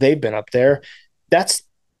 or they've been up there. That's,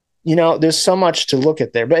 there's so much to look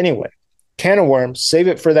at there. But anyway, can of worms, save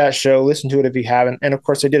it for that show. Listen to it if you haven't. And of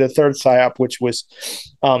course, I did a third psyop, which was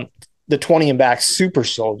the 20 and back super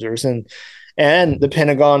soldiers and the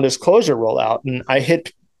Pentagon disclosure rollout. And I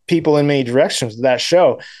hit people in many directions with that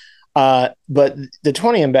show. But the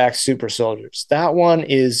 20 and back super soldiers, that one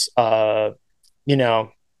is,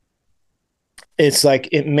 it's like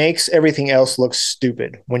it makes everything else look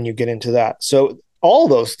stupid when you get into that. So all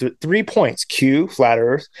those 3 points, Q, flat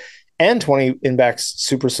earth, and 20 in back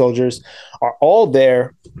super soldiers, are all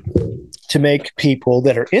there to make people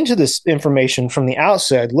that are into this information from the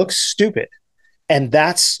outside look stupid. And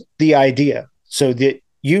that's the idea. So that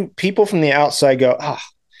people from the outside go,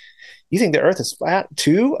 you think the earth is flat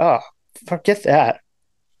too? Forget that.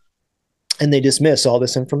 And they dismiss all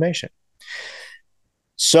this information.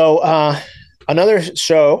 So another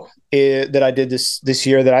show that I did this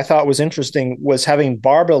year that I thought was interesting was having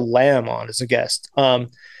Barbara Lamb on as a guest.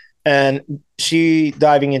 And she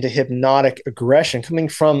diving into hypnotic aggression coming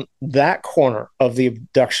from that corner of the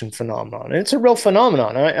abduction phenomenon. And it's a real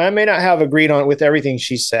phenomenon. I may not have agreed on it with everything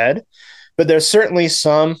she said, but there's certainly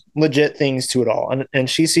some legit things to it all. And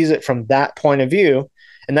she sees it from that point of view.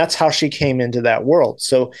 And that's how she came into that world.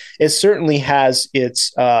 So it certainly has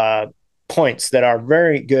its points that are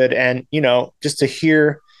very good. And, just to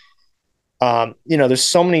hear, there's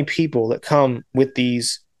so many people that come with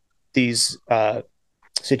these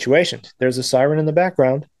situations. There's a siren in the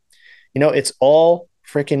background. It's all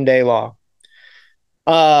freaking day long.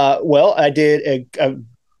 Well, I did a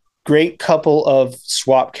great couple of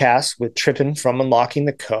swap casts with Trippin from Unlocking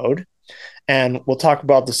the Code. And we'll talk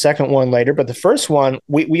about the second one later. But the first one,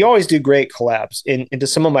 we always do great collabs into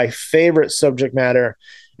some of my favorite subject matter.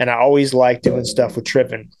 And I always like doing stuff with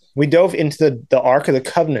Trippin. We dove into the Ark of the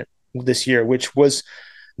Covenant this year, which was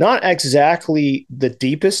not exactly the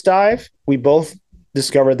deepest dive. We both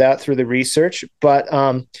discovered that through the research, but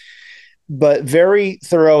very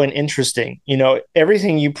thorough and interesting.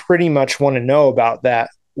 Everything you pretty much want to know about that,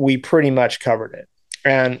 we pretty much covered it.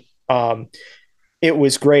 And it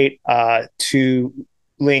was great to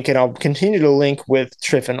link, and I'll continue to link with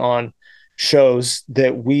Triffin on shows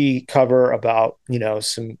that we cover about,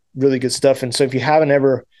 some really good stuff. And so if you haven't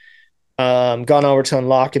ever gone over to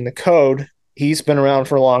Unlocking the Code, he's been around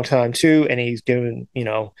for a long time too. And he's given,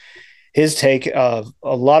 his take of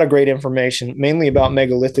a lot of great information, mainly about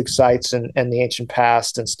megalithic sites and the ancient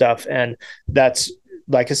past and stuff. And that's,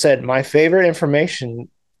 like I said, my favorite information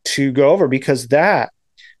to go over, because that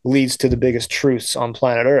leads to the biggest truths on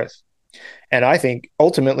planet Earth. And I think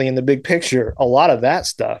ultimately in the big picture, a lot of that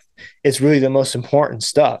stuff is really the most important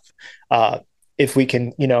stuff. If we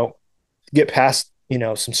can, get past,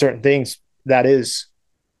 some certain things, that is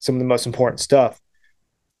some of the most important stuff.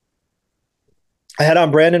 I had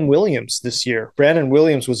on Brandon Williams this year. Brandon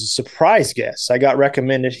Williams was a surprise guest. I got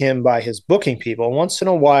recommended him by his booking people. Once in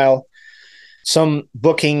a while, some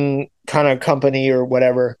booking kind of company or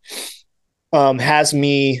whatever has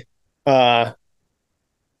me,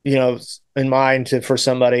 in mind for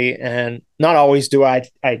somebody, and not always do I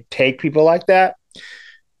take people like that.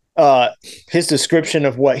 His description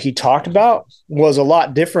of what he talked about was a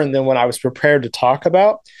lot different than what I was prepared to talk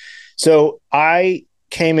about. So I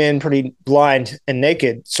came in pretty blind and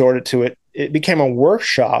naked sort of to it. It became a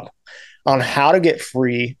workshop on how to get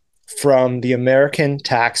free from the American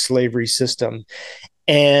tax slavery system.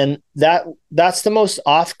 And that's the most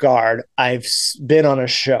off guard I've been on a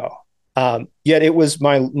show. Yet it was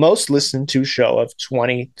my most listened to show of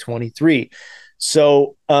 2023.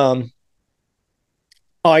 So I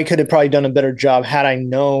could have probably done a better job had I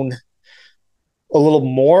known a little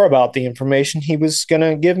more about the information he was going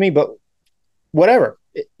to give me, but whatever.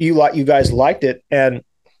 You guys liked it, and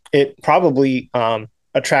it probably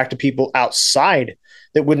attracted people outside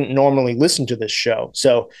that wouldn't normally listen to this show.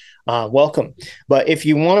 So welcome. But if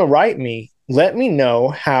you want to write me, let me know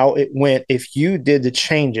how it went if you did the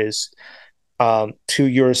changes to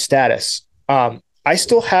your status. I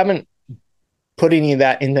still haven't put any of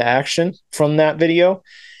that into action from that video.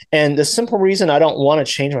 And the simple reason I don't want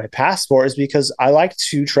to change my passport is because I like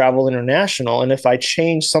to travel international. And if I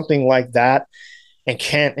change something like that and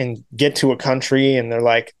can't and get to a country and they're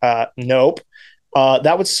like, nope,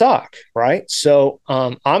 that would suck, right? So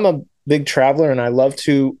I'm a big traveler and I love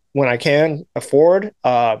to, when I can afford,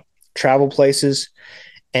 travel places.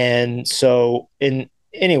 And so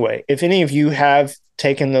anyway, if any of you have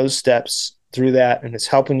taken those steps through that and it's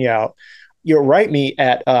helping you out, you'll write me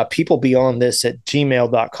at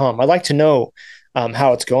peoplebeyondthis@gmail.com. I'd like to know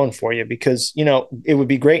how it's going for you, because, it would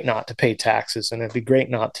be great not to pay taxes, and it'd be great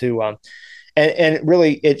not to, and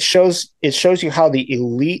really it shows you how the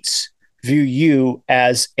elites view you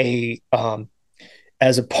as a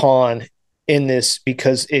pawn in this,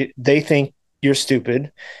 because they think you're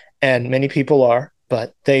stupid, and many people are,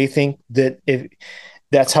 but they think that if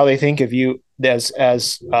that's how they think of you as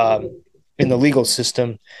in the legal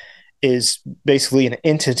system, is basically an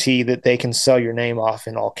entity that they can sell your name off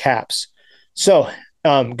in all caps. So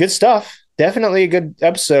good stuff. Definitely a good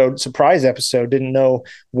episode, surprise episode. Didn't know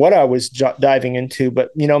what I was diving into, but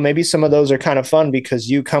maybe some of those are kind of fun because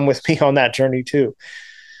you come with me on that journey too.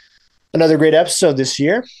 Another great episode this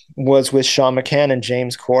year was with Sean McCann and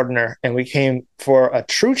James Cordner, and we came for a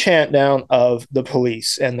true chant down of the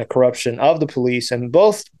police and the corruption of the police. And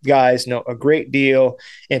both guys know a great deal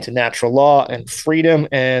into natural law and freedom,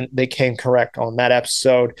 and they came correct on that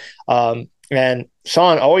episode. And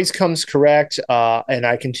Sean always comes correct, and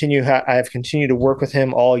I have continued to work with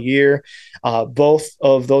him all year. Both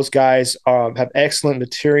of those guys have excellent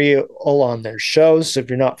material on their shows. So if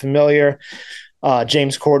you're not familiar,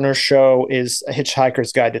 James Cordner's show is A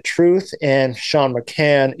Hitchhiker's Guide to Truth, and Sean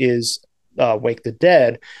McCann is Wake the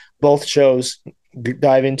Dead. Both shows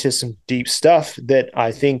dive into some deep stuff that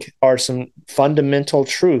I think are some fundamental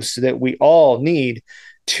truths that we all need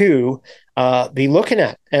to be looking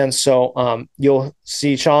at. And so you'll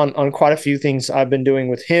see Sean on quite a few things I've been doing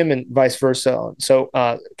with him and vice versa. So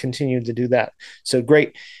continue to do that. So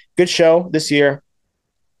great, good show this year.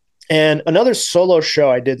 And another solo show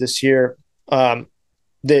I did this year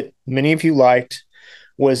that many of you liked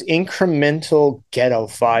was Incremental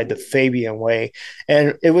Ghettofied, the Fabian Way.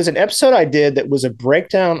 And it was an episode I did that was a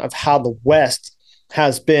breakdown of how the West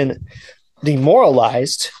has been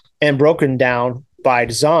demoralized and broken down by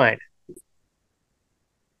design.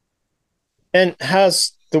 And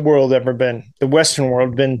has the Western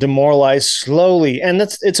world been demoralized slowly? And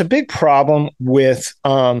it's a big problem with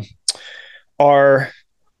our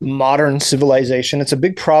modern civilization. It's a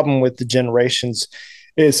big problem with the generations,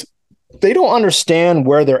 is they don't understand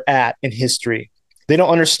where they're at in history. They don't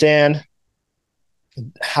understand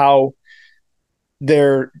how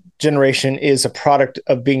their generation is a product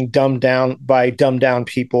of being dumbed down by dumbed down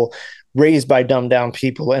people, raised by dumbed down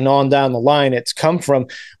people, and on down the line it's come from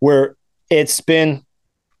where it's been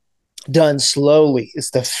done slowly.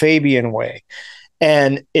 It's the Fabian way.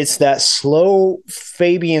 And it's that slow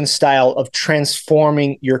Fabian style of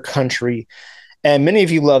transforming your country. And many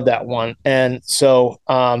of you love that one. And so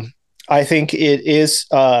I think it is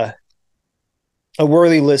a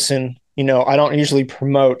worthy listen. I don't usually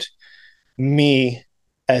promote me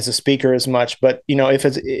as a speaker as much, but, if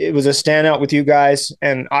it was a standout with you guys,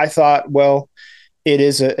 and I thought, well, it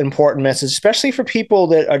is an important message, especially for people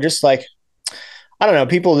that are just like, I don't know,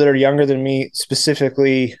 people that are younger than me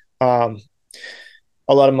specifically.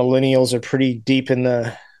 A lot of millennials are pretty deep in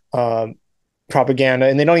the propaganda,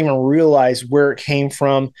 and they don't even realize where it came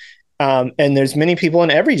from. And there's many people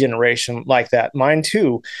in every generation like that, mine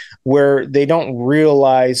too, where they don't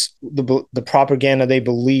realize the propaganda they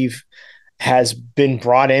believe has been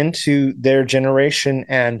brought into their generation,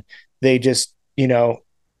 and they just,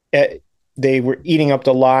 they were eating up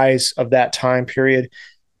the lies of that time period.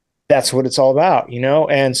 That's what it's all about,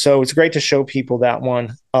 And so it's great to show people that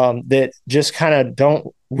one, that just kind of don't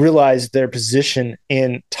realize their position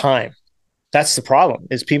in time. That's the problem,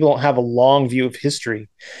 is people don't have a long view of history.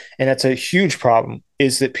 And that's a huge problem,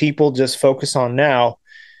 is that people just focus on now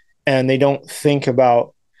and they don't think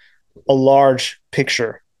about a large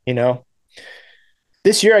picture,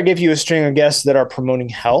 This year, I gave you a string of guests that are promoting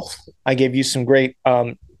health. I gave you some great,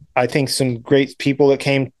 I think some great people that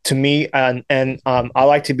came to me, and I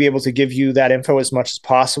like to be able to give you that info as much as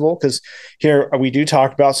possible, because here we do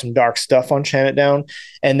talk about some dark stuff on Chant It Down.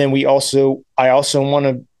 And then I also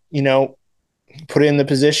want to, put in the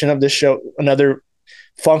position of this show. Another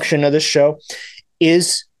function of this show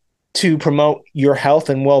is to promote your health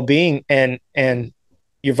and well-being and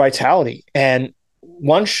your vitality. And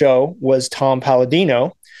one show was Tom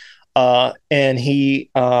Palladino, and he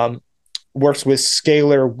works with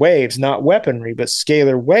scalar waves, not weaponry, but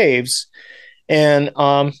scalar waves. And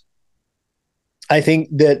I think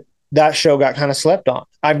that show got kind of slept on.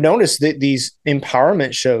 I've noticed that these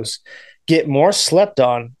empowerment shows get more slept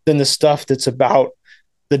on than the stuff that's about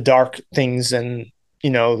the dark things and,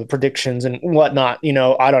 the predictions and whatnot.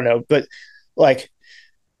 I don't know, but like,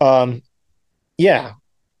 yeah,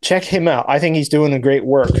 check him out. I think he's doing a great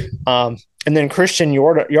work. And then Christian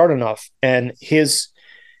Yardanov and his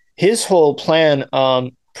whole plan,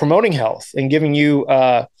 promoting health and giving you,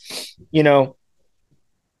 a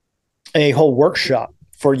whole workshop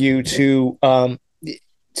for you to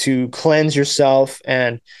cleanse yourself.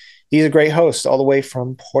 And he's a great host all the way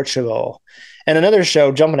from Portugal. And another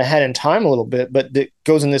show, jumping ahead in time a little bit, but that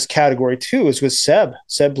goes in this category too, is with Seb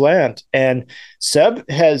Bland. And Seb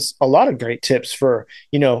has a lot of great tips for,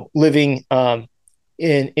 living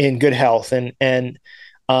in good health and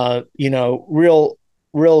real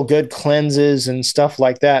good cleanses and stuff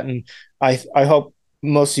like that. And I hope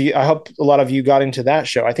a lot of you got into that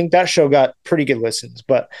show. I think that show got pretty good listens,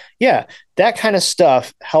 but yeah, that kind of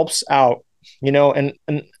stuff helps out, and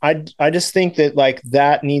I just think that like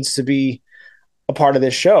that needs to be a part of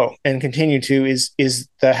this show and continue to is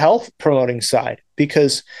the health promoting side,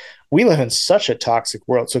 because we live in such a toxic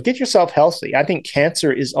world. So get yourself healthy. I think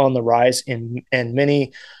cancer is on the rise in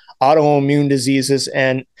many autoimmune diseases.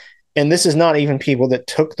 And this is not even people that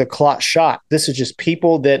took the clot shot. This is just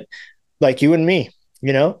people that like you and me,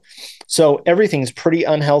 so everything's pretty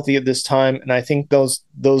unhealthy at this time. And I think those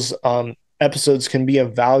episodes can be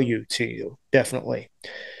of value to you. Definitely.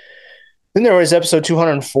 Then there was episode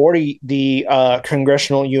 240, the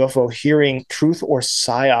congressional UFO hearing, Truth or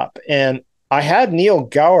PSYOP. And I had Neil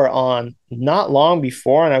Gower on not long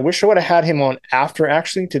before, and I wish I would have had him on after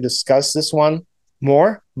actually to discuss this one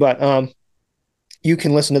more. But you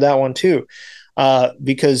can listen to that one too,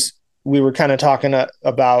 because we were kind of talking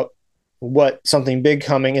about something big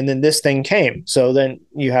coming, and then this thing came. So then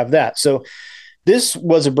you have that. So this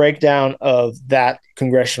was a breakdown of that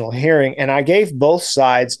congressional hearing, and I gave both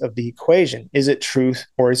sides of the equation. Is it truth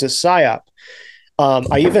or is it PSYOP?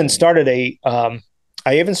 I even started it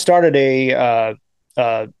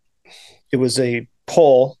was a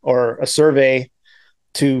poll or a survey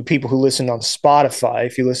to people who listened on Spotify,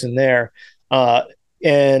 if you listen there.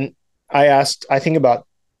 And I asked, I think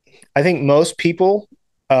most people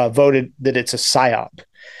voted that it's a PSYOP.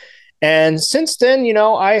 And since then,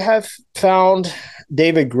 I have found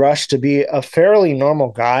David Grush to be a fairly normal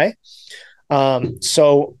guy.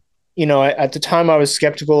 So, at the time I was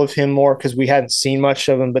skeptical of him more because we hadn't seen much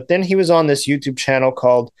of him. But then he was on this YouTube channel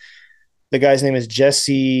called, the guy's name is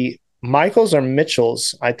Jesse Michaels or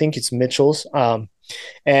Mitchells. I think it's Mitchells.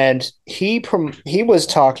 And he was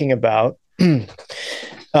talking about, he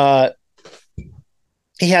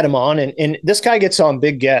had him on, and this guy gets on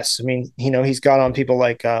big guests. I mean, he's got on people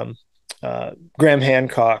like Graham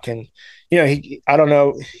Hancock, and I don't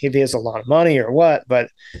know if he has a lot of money or what, but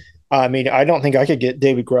I mean, I don't think I could get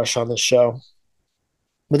David Grush on this show.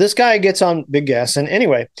 But this guy gets on big guests, and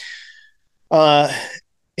anyway, and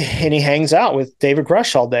he hangs out with David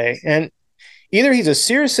Grush all day, and either he's a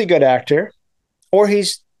seriously good actor, or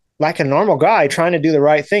he's like a normal guy trying to do the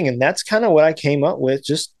right thing, and that's kind of what I came up with.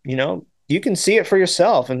 Just you can see it for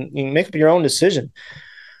yourself and you can make up your own decision.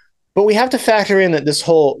 But we have to factor in that this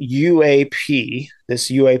whole UAP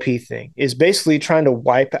thing is basically trying to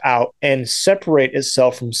wipe out and separate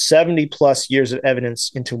itself from 70 plus years of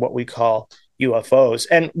evidence into what we call UFOs.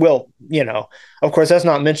 And of course, that's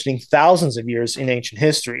not mentioning thousands of years in ancient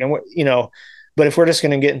history. And but if we're just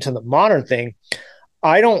going to get into the modern thing,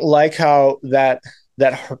 I don't like how that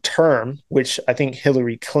term, which I think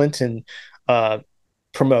Hillary Clinton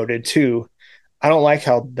promoted too, I don't like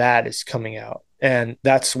how that is coming out. And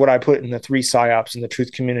that's what I put in the 3 PSYOPs in the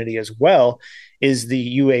truth community as well, is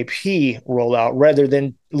the UAP rollout rather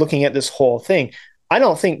than looking at this whole thing. I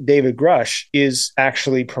don't think David Grush is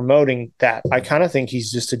actually promoting that. I kind of think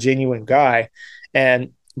he's just a genuine guy.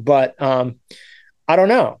 But I don't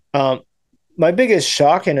know. My biggest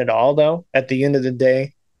shock in it all, though, at the end of the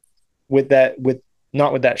day,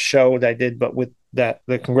 not with that show that I did, but with the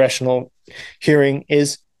congressional hearing,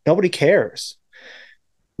 is nobody cares.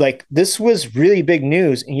 Like, this was really big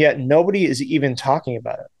news, and yet nobody is even talking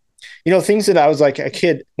about it. Things that I was like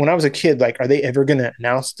when I was a kid, like, are they ever going to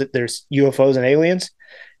announce that there's UFOs and aliens?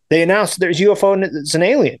 They announced there's UFOs and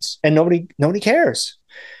aliens, and nobody cares.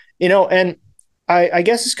 And I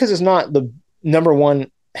guess it's because it's not the number one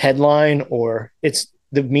headline, or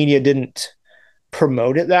the media didn't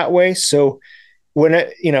promote it that way. So when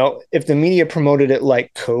if the media promoted it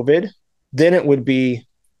like COVID, then it would be,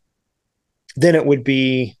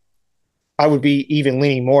 I would be even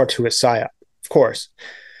leaning more to a PSYOP, of course.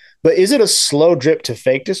 But is it a slow drip to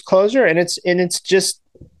fake disclosure? And it's just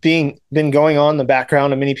been going on in the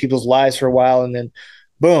background of many people's lives for a while. And then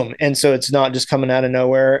boom. And so it's not just coming out of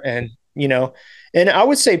nowhere. And, and I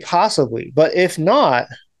would say possibly, but if not,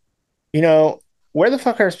 where the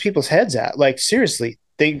fuck are people's heads at? Like, seriously,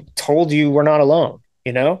 they told you we're not alone,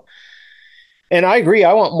 And I agree.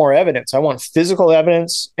 I want more evidence. I want physical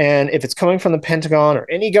evidence. And if it's coming from the Pentagon or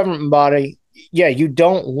any government body, yeah, you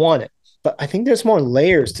don't want it. But I think there's more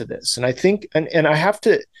layers to this. And I think, and I have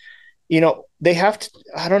to, they have to,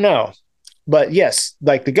 I don't know. But yes,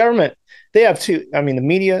 like the government, the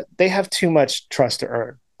media, they have too much trust to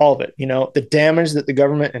earn. All of it, the damage that the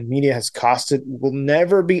government and media has costed will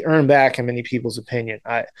never be earned back in many people's opinion,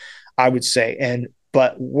 I would say.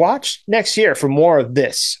 But watch next year for more of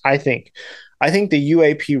this. I think the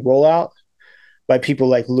UAP rollout by people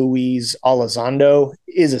like Luis Elizondo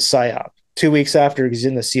is a psyop. 2 weeks after he's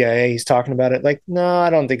in the CIA, he's talking about it. Like, no, I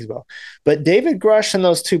don't think so. But David Grush and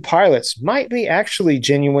those two pilots might be actually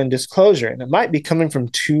genuine disclosure, and it might be coming from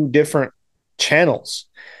two different channels.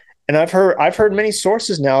 And I've heard many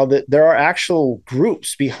sources now that there are actual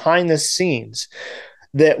groups behind the scenes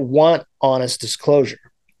that want honest disclosure.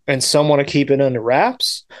 And some want to keep it under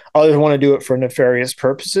wraps. Others want to do it for nefarious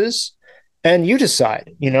purposes. And you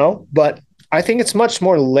decide, but I think it's much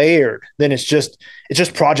more layered than it's just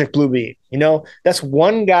Project Bluebeam. That's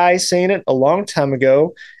one guy saying it a long time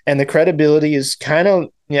ago. And the credibility is kind of,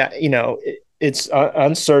 it's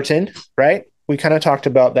uncertain, right? We kind of talked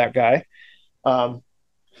about that guy.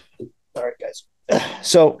 All right, guys.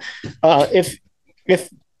 So if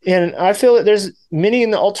and I feel that there's many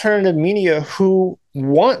in the alternative media who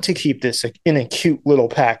want to keep this in a cute little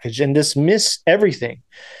package and dismiss everything.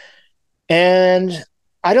 And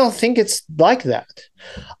I don't think it's like that.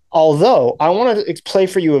 Although I want to play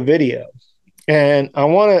for you a video, and I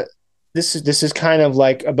want to, this is kind of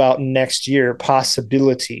like about next year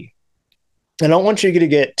possibility. I don't want you to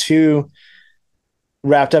get too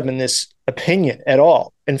wrapped up in this opinion at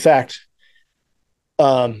all. In fact,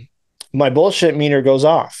 my bullshit meter goes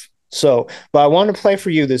off. So, but I want to play for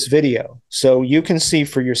you this video so you can see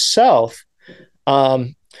for yourself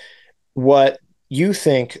what you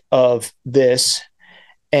think of this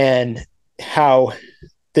and how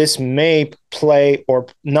this may play or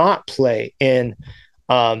not play in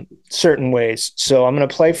certain ways. So I'm going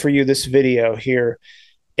to play for you this video here.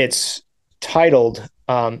 It's titled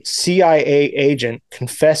CIA Agent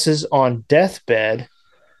Confesses on Deathbed.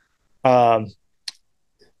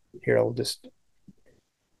 Here, I'll just,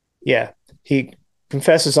 he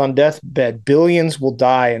confesses on deathbed, billions will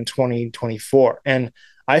die in 2024. And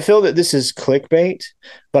I feel that this is clickbait,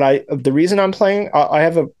 but the reason I'm playing,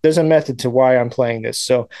 there's a method to why I'm playing this.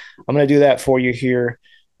 So I'm going to do that for you here.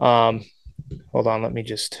 Hold on, let me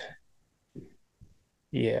just,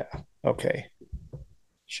 okay.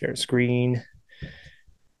 Share screen.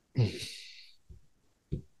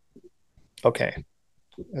 Okay,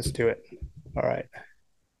 let's do it. All right.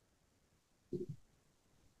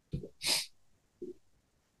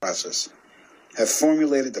 Process have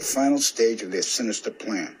formulated the final stage of their sinister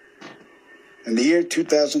plan. In the year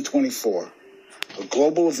 2024, a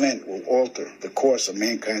global event will alter the course of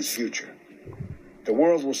mankind's future. The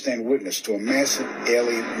world will stand witness to a massive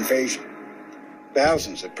alien invasion.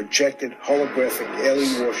 Thousands of projected holographic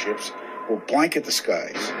alien warships will blanket the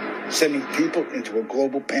skies, sending people into a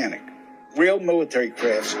global panic. Real military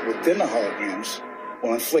crafts within the holograms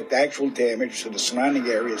will inflict actual damage to the surrounding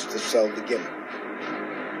areas to sell the gimmick.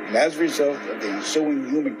 And as a result of the ensuing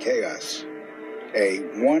human chaos, a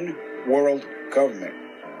one-world government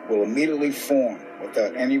will immediately form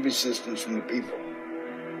without any resistance from the people.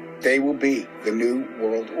 They will be the new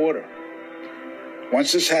world order.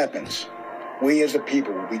 Once this happens, we as a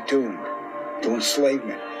people will be doomed to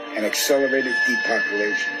enslavement and accelerated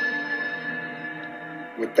depopulation.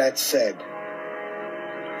 With that said,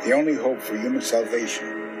 the only hope for human salvation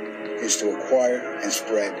is to acquire and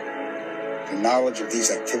spread the knowledge of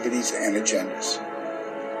these activities and agendas.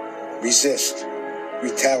 Resist,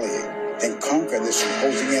 retaliate, then conquer this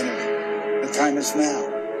imposing enemy. The time is now,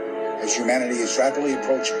 as humanity is rapidly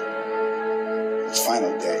approaching its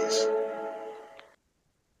final days.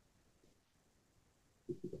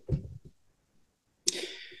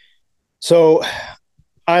 So,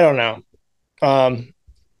 I don't know.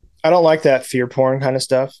 I don't like that fear porn kind of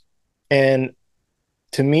stuff. And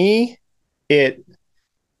to me, I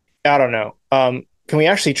don't know. Can we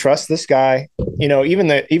actually trust this guy? Even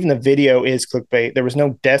the video is clickbait. There was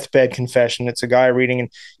no deathbed confession. It's a guy reading,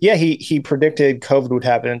 and he predicted COVID would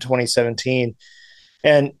happen in 2017,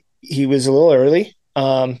 and he was a little early.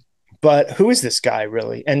 But who is this guy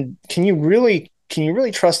really? And can you really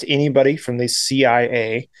trust anybody from the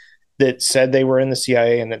CIA that said they were in the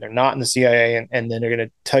CIA and then they're not in the CIA and then they're going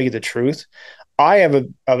to tell you the truth? I have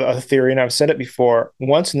a theory, and I've said it before: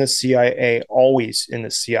 once in the CIA, always in the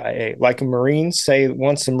CIA. Like a Marine, say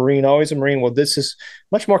once a Marine, always a Marine. Well, this is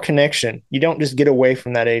much more connection. You don't just get away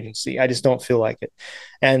from that agency. I just don't feel like it.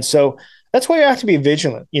 And so that's why you have to be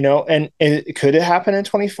vigilant, and could it happen in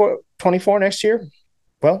 24 next year?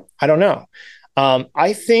 Well, I don't know.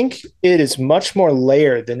 I think it is much more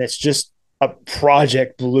layered than it's just a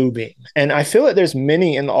Project Bluebeam. And I feel that there's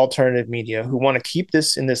many in the alternative media who want to keep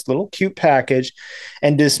this in this little cute package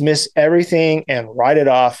and dismiss everything and write it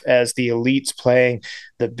off as the elites playing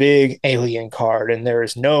the big alien card. And there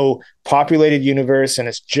is no populated universe and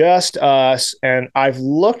it's just us. And I've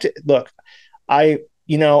look, I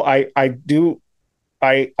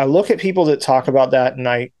look at people that talk about that, and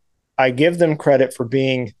I give them credit for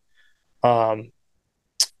being,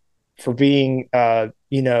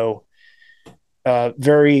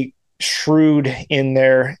 very shrewd in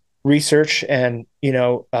their research and,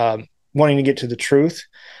 wanting to get to the truth.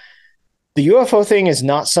 The UFO thing is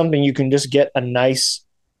not something you can just get a nice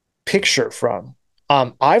picture from.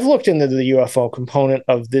 I've looked into the UFO component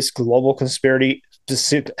of this global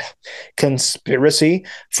conspiracy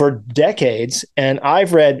for decades, and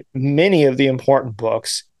I've read many of the important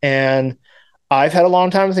books, and I've had a long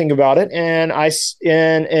time to think about it. And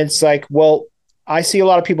it's like, well, I see a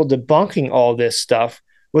lot of people debunking all this stuff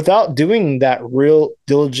without doing that real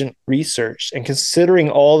diligent research and considering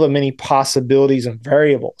all the many possibilities and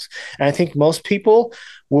variables. And I think most people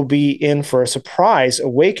will be in for a surprise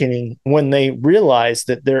awakening when they realize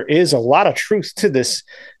that there is a lot of truth to this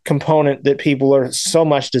component that people are so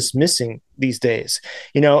much dismissing these days.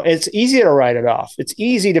 It's easy to write it off. It's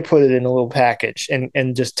easy to put it in a little package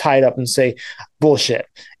and just tie it up and say bullshit,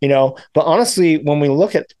 but honestly, when we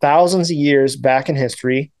look at thousands of years back in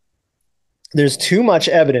history, there's too much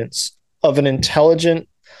evidence of an intelligent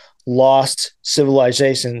lost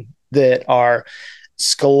civilization that our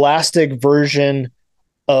scholastic version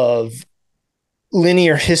of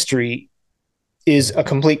linear history is a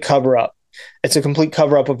complete cover-up. It's a complete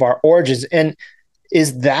cover-up of our origins. And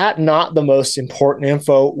is that not the most important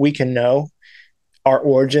info we can know? Our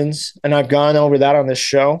origins. And I've gone over that on this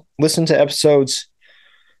show. Listen to episodes,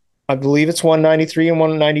 I believe it's 193 and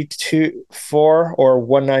 192, or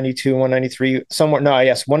 192 and 193, somewhere. No,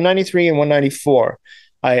 yes, 193 and 194.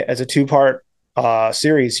 As a two-part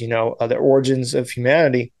series, the origins of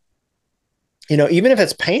humanity. Even if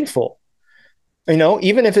it's painful,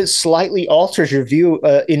 even if it slightly alters your view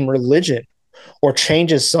in religion or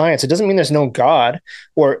changes science, it doesn't mean there's no God,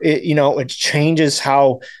 or it changes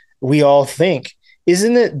how we all think.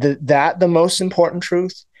 Isn't it that the most important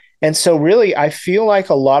truth? And so really, I feel like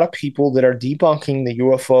a lot of people that are debunking the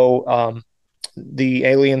UFO, the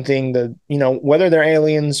alien thing, whether they're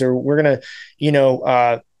aliens or we're going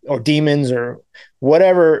to, or demons or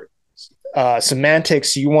whatever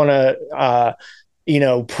semantics you want to,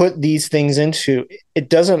 put these things into, it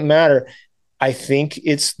doesn't matter. I think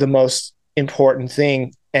it's the most important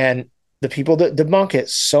thing. And the people that debunk it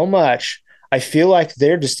so much, I feel like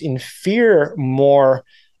they're just in fear more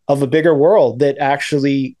of a bigger world that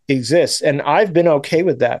actually exists. And I've been okay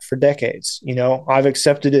with that for decades. I've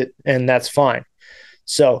accepted it, and that's fine.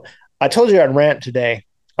 So I told you I'd rant today,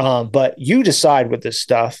 but you decide with this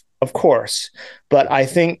stuff, of course. But I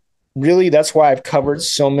think really that's why I've covered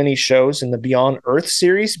so many shows in the Beyond Earth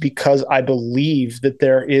series, because I believe that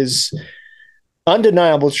there is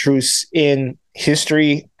undeniable truths in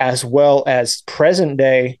history as well as present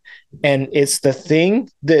day. And it's the thing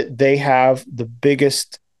that they have the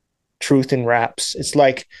biggest truth in wraps. It's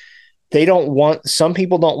like some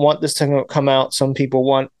people don't want this to come out. Some people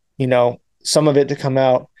want, some of it to come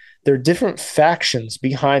out. There are different factions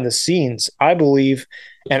behind the scenes, I believe.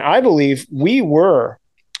 And I believe we were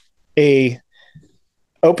a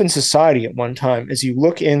open society at one time. As you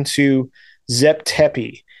look into Zep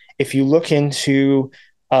Tepi, if you look into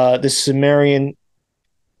the Sumerian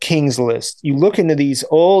Kings list, you look into these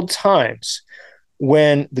old times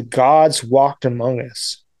when the gods walked among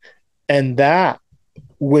us. And that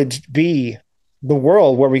would be the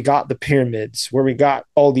world where we got the pyramids, where we got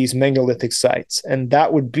all these megalithic sites. And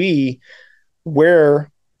that would be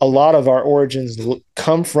where a lot of our origins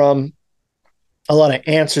come from. A lot of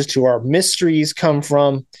answers to our mysteries come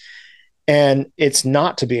from. And it's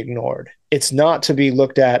not to be ignored. It's not to be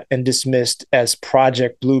looked at and dismissed as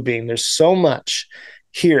Project Bluebeam. There's so much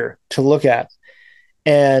here to look at.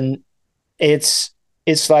 And it's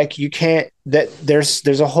like you can't, that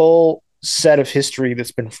there's a whole set of history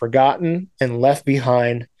that's been forgotten and left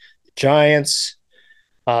behind. Giants,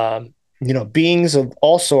 beings of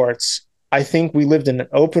all sorts. I think we lived in an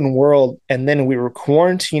open world, and then we were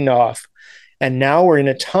quarantined off. And now we're in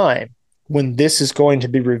a time when this is going to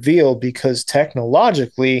be revealed, because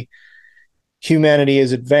technologically humanity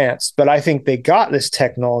is advanced. But I think they got this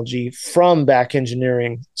technology from back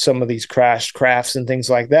engineering some of these crashed crafts and things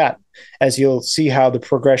like that, as you'll see how the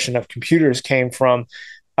progression of computers came from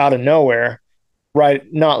out of nowhere, right,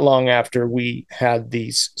 not long after we had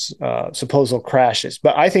these supposed crashes.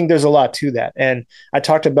 But I think there's a lot to that, and I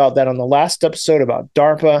talked about that on the last episode about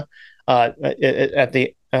DARPA at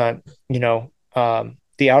the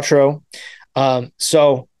the outro.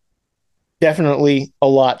 So definitely a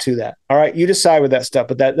lot to that. All right, you decide with that stuff,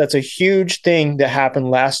 but that's a huge thing that happened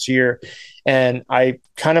last year, and I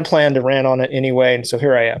kind of planned to rant on it anyway, and so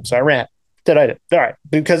here I am. So I rant. All right,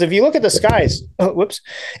 because if you look at the skies,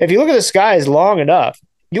 if you look at the skies long enough,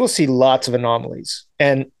 you will see lots of anomalies.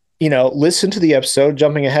 And listen to the episode,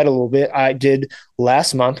 jumping ahead a little bit, I did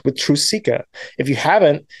last month with Trusika. If you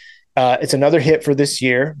haven't, it's another hit for this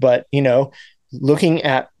year. But looking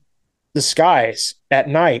at the skies at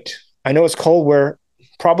night, I know it's cold where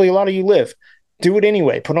probably a lot of you live. Do it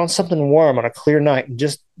anyway. Put on something warm on a clear night and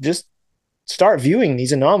just start viewing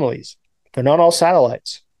these anomalies. They're not all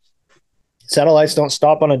satellites. Satellites don't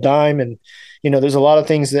stop on a dime, and there's a lot of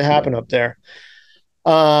things that happen up there.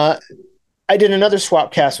 I did another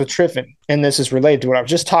swap cast with Triffin, and this is related to what I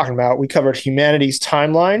was just talking about. We covered humanity's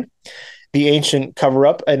timeline, the ancient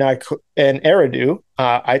cover-up, and Eridu.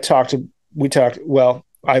 I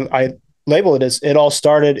label it as it all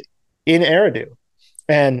started in Eridu,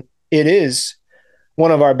 and it is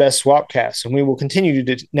one of our best swap casts, and we will continue to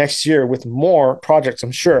do next year with more projects,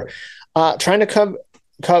 I'm sure, trying to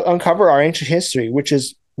uncover our ancient history, which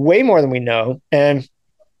is way more than we know. And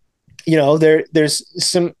there's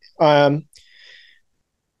some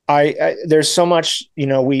there's so much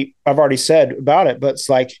I've already said about it, but it's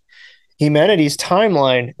like humanity's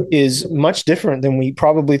timeline is much different than we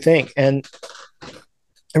probably think, and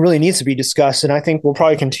it really needs to be discussed. And I think we'll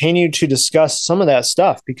probably continue to discuss some of that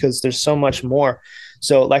stuff because there's so much more.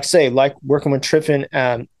 So like working with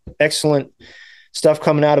Triffin, excellent stuff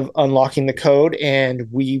coming out of Unlocking the Code. And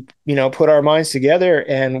we, put our minds together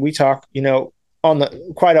and we talk, on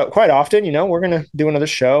the quite often, we're going to do another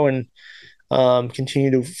show and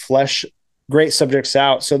continue to flesh great subjects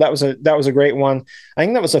out. So that was a great one. I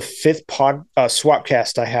think that was a fifth swap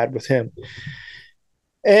cast I had with him.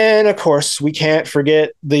 And of course, we can't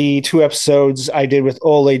forget the 2 episodes I did with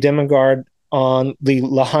Ole Demigard on the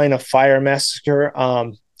Lahaina fire massacre.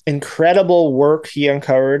 Incredible work he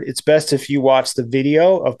uncovered. It's best if you watch the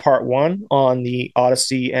video of part 1 on the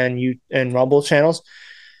Odyssey and Rumble channels.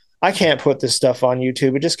 I can't put this stuff on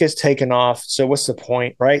YouTube. It just gets taken off. So what's the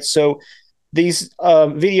point, right? So these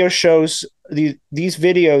video shows, these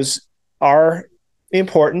videos are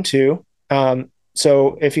important too.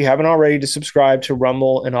 So if you haven't already, to subscribe to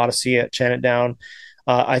Rumble and Odyssey at Chant It Down.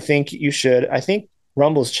 I think you should. I think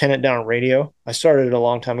Rumble's Chant It Down Radio. I started it a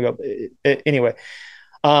long time ago. Anyway,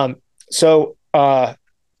 he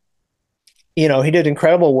did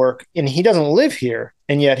incredible work, and he doesn't live here,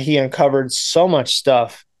 and yet he uncovered so much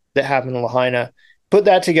stuff that happened in Lahaina. Put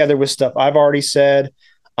that together with stuff I've already said.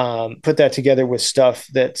 Put that together with stuff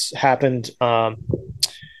that's happened.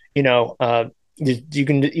 You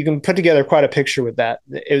can put together quite a picture with that.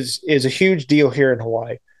 Is a huge deal here in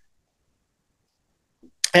Hawaii.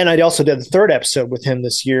 And I also did the 3rd episode with him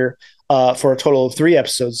this year for a total of 3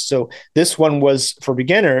 episodes. So this one was for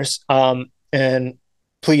beginners. And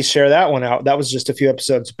please share that one out. That was just a few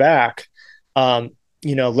episodes back.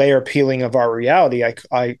 Layer peeling of our reality,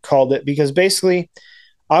 I called it, because basically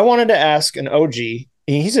I wanted to ask an OG.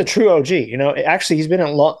 He's a true OG. Actually, he's been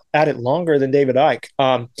at it longer than David Icke.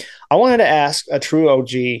 I wanted to ask a true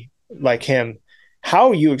OG like him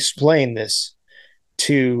how you explain this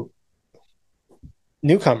to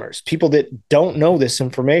newcomers, people that don't know this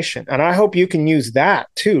information. And I hope you can use that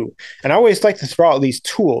too. And I always like to throw out these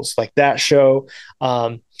tools like that show,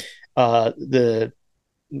 what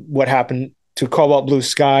happened to Cobalt Blue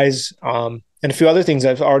Skies, and a few other things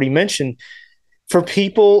I've already mentioned. For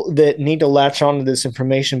people that need to latch onto this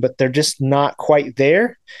information, but they're just not quite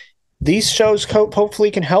there, these shows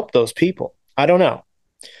hopefully can help those people. I don't know.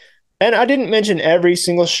 And I didn't mention every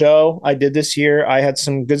single show I did this year. I had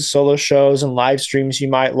some good solo shows and live streams you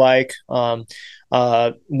might like. One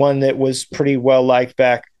that was pretty well liked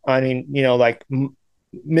back. I mean,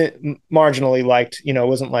 marginally liked, it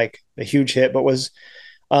wasn't like a huge hit, but was,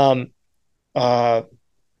 God, I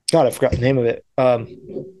forgot the name of it.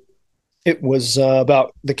 It was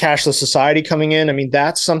about the cashless society coming in. I mean,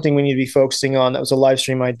 that's something we need to be focusing on. That was a live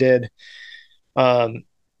stream I did. God,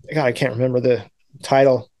 I can't remember the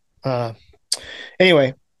title.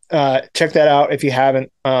 Anyway, check that out if you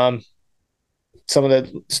haven't. some of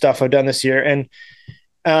the stuff I've done this year.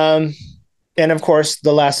 And of course,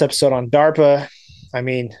 the last episode on DARPA. I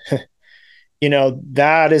mean,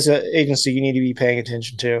 that is an agency you need to be paying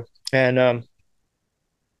attention to. And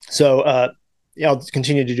so I'll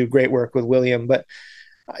continue to do great work with William. But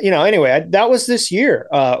anyway, that was this year.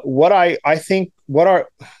 What I think are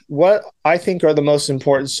the most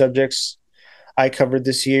important subjects I covered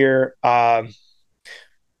this year.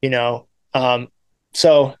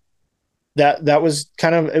 So that was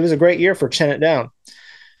it was a great year for Chin It Down.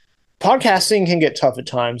 Podcasting can get tough at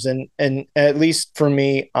times, and at least for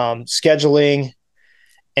me, scheduling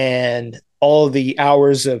and all of the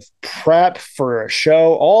hours of prep for a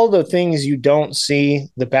show, all the things you don't see,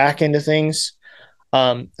 the back end of things,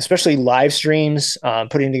 especially live streams,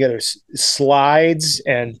 putting together slides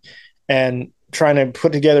and trying to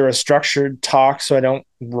put together a structured talk so I don't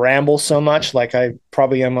ramble so much like I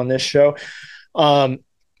probably am on this show. But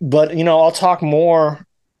I'll talk more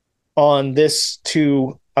on this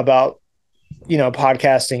too about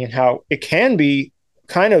podcasting and how it can be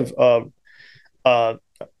kind of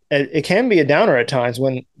it can be a downer at times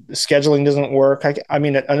when the scheduling doesn't work. I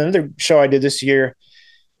mean, another show I did this year,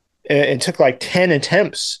 it took like 10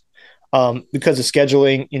 attempts because of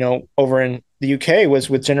scheduling. Over in the UK was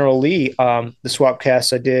with General Lee, the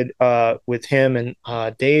Swapcast I did with him and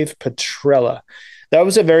Dave Petrella. That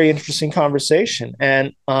was a very interesting conversation.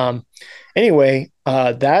 And anyway,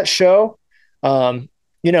 that show,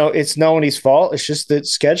 it's nobody's fault. It's just that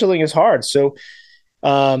scheduling is hard. So,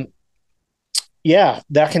 that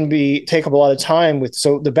can take up a lot of time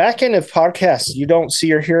so the back end of podcasts you don't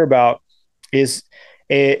see or hear about is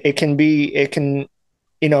it can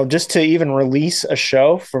just to even release a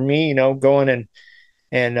show for me, going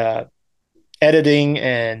and editing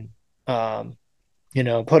and,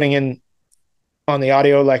 putting in on the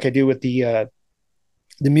audio like I do with the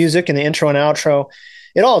music and the intro and outro.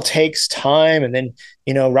 It all takes time, and then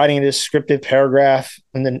writing a descriptive paragraph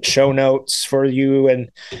and then show notes for you,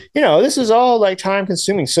 and this is all like time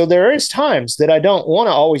consuming. So there is times that I don't want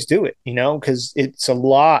to always do it, because it's a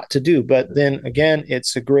lot to do, but then again,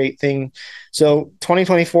 it's a great thing. So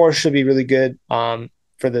 2024 should be really good for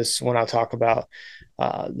this when I'll talk about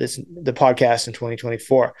the podcast in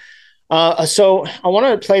 2024. So I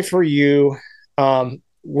want to play for you.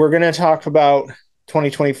 We're going to talk about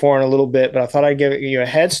 2024 in a little bit, but I thought I'd give you a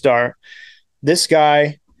head start. This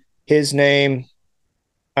guy, his name,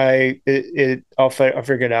 I'll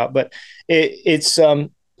figure it out, but he's a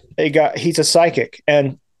psychic,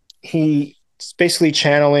 and he's basically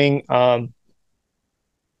channeling and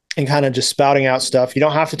kind of just spouting out stuff. You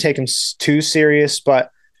don't have to take him too serious, but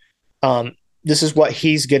this is what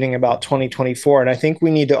he's getting about 2024. And I think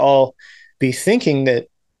we need to all be thinking that,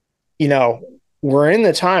 we're in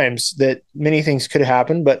the times that many things could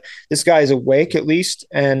happen, but this guy is awake at least.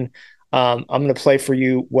 And I'm going to play for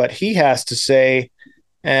you what he has to say.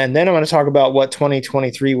 And then I'm going to talk about what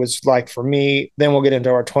 2023 was like for me. Then we'll get into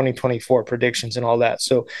our 2024 predictions and all that.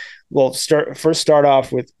 So we'll start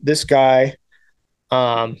off with this guy.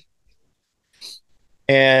 And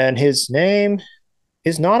his name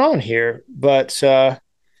is not on here, but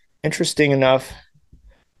interesting enough,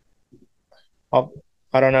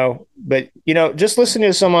 I don't know, but just listening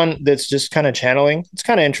to someone that's just kind of channeling, it's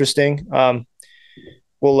kind of interesting.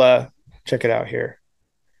 We'll check it out here.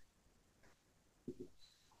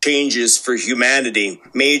 Changes for humanity,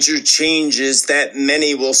 major changes that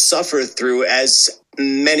many will suffer through, as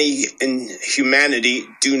many in humanity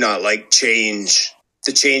do not like change.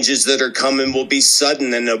 The changes that are coming will be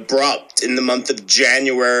sudden and abrupt. In the month of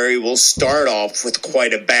January, we'll start off with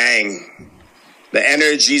quite a bang. The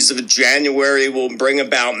energies of January will bring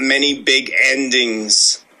about many big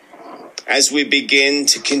endings as we begin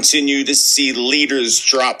to continue to see leaders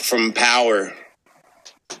drop from power.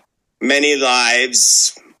 Many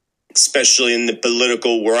lives, especially in the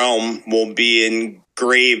political realm, will be in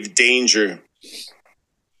grave danger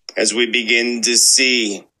as we begin to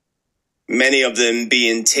see many of them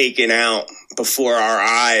being taken out before our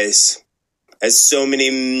eyes. As so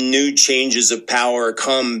many new changes of power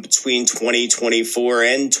come between 2024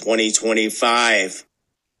 and 2025.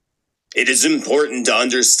 It is important to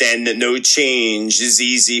understand that no change is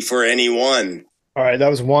easy for anyone. All right, that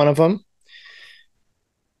was one of them.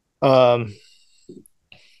 Let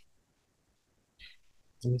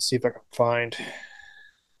me see if I can find.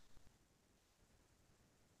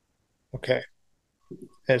 Okay.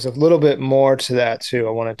 There's a little bit more to that too.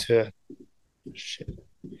 I wanted to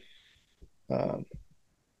a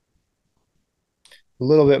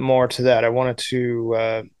little bit more to that. I wanted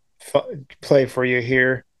to play for you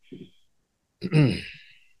here.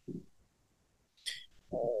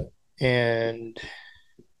 And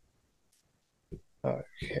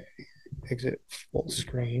okay, exit full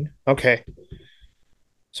screen. Okay.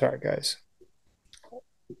 Sorry, guys.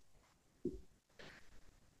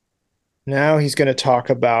 Now he's going to talk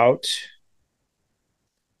about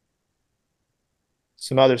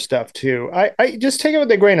some other stuff too. I just take it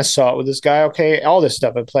with a grain of salt with this guy. Okay, all this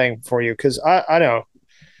stuff I'm playing for you because I know.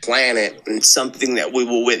 Planet, and something that we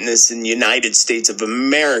will witness in the United States of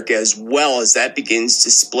America, as well as that begins to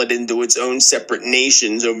split into its own separate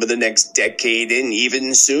nations over the next decade and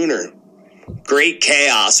even sooner. Great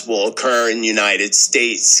chaos will occur in the United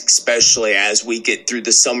States, especially as we get through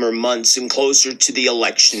the summer months and closer to the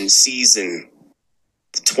election season.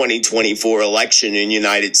 The 2024 election in the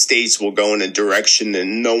United States will go in a direction that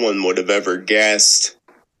no one would have ever guessed.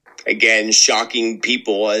 Again, shocking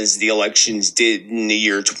people as the elections did in the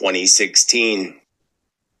year 2016.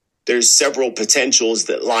 There's several potentials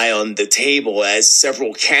that lie on the table as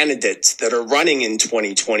several candidates that are running in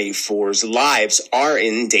 2024's lives are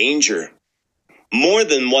in danger. More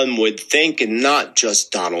than one would think, and not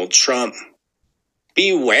just Donald Trump.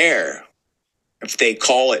 Beware if they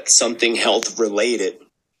call it something health related,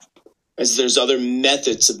 as there's other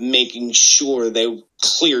methods of making sure they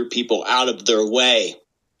clear people out of their way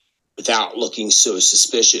without looking so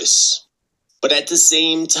suspicious. But at the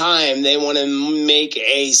same time, they want to make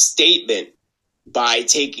a statement by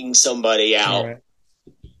taking somebody out. Right.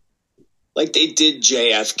 Like they did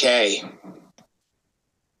JFK.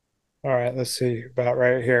 All right, let's see about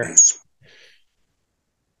right here.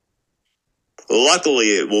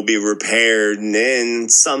 Luckily, it will be repaired in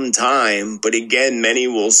some time, but again, many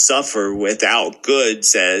will suffer without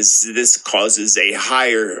goods as this causes a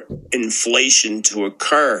higher inflation to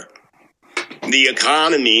occur. The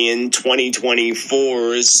economy in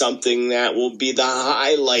 2024 is something that will be the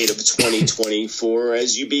highlight of 2024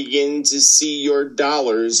 as you begin to see your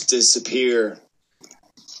dollars disappear.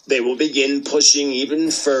 They will begin pushing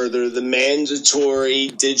even further the mandatory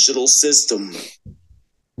digital system.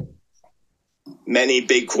 Many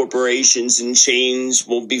big corporations and chains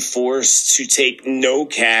will be forced to take no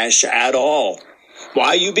cash at all.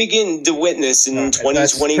 While you begin to witness in 2020...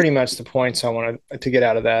 That's pretty much the points I wanted to get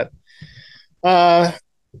out of that.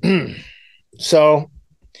 So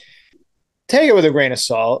take it with a grain of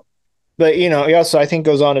salt, but he also, I think,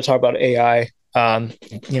 goes on to talk about AI,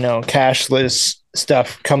 cashless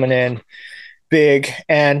stuff coming in big.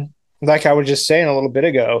 And like I was just saying a little bit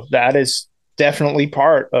ago, that is definitely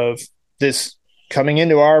part of this coming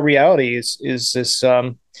into our reality is this,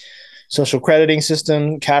 social crediting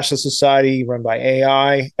system, cashless society run by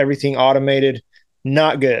AI, everything automated.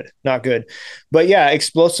 Not good. But yeah,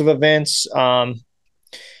 explosive events. And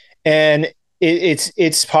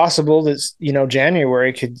it's possible that,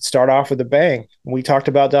 January could start off with a bang. We talked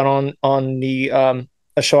about that on the,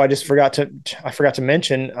 a show I forgot to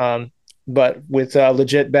mention, but with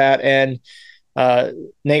Legit Bat and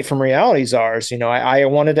Nate from Reality Czars, I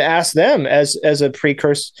wanted to ask them as a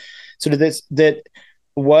precursor to this, that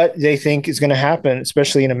what they think is going to happen,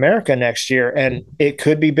 especially in America next year. And it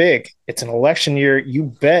could be big. It's an election year. You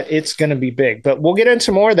bet it's going to be big, but we'll get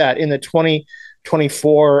into more of that in the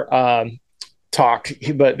 2024 talk.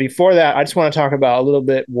 But before that, I just want to talk about a little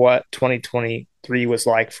bit what 2023 was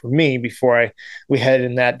like for me before we head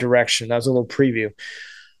in that direction. That was a little preview.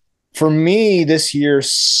 For me, this year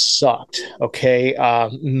sucked. Okay.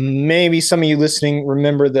 Maybe some of you listening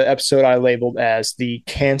remember the episode I labeled as the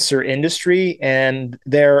cancer industry. And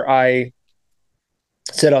there I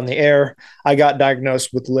said on the air, I got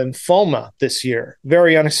diagnosed with lymphoma this year.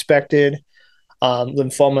 Very unexpected.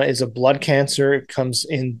 Lymphoma is a blood cancer. It comes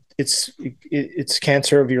in, it's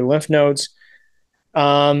cancer of your lymph nodes.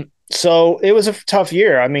 So it was a tough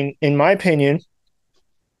year. I mean, in my opinion,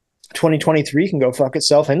 2023 can go fuck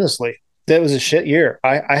itself endlessly. That was a shit year.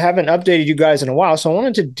 I haven't updated you guys in a while, so I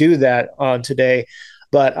wanted to do that on today.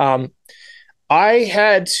 But I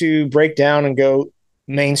had to break down and go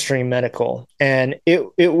mainstream medical, and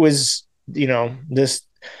it was the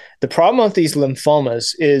problem with these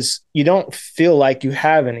lymphomas is you don't feel like you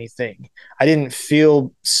have anything. I didn't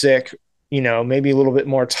feel sick, maybe a little bit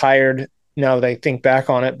more tired now that I think back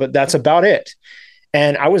on it, but that's about it.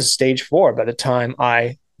 And I was stage 4 by the time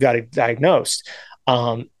I got it diagnosed.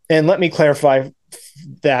 And let me clarify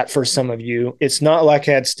that for some of you. It's not like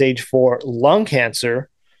I had stage 4 lung cancer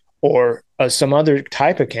or some other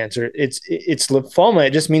type of cancer. It's lymphoma.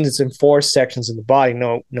 It just means it's in 4 sections of the body,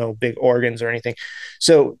 no big organs or anything.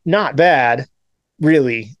 So not bad,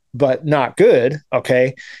 really, but not good.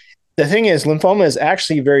 Okay. The thing is, lymphoma is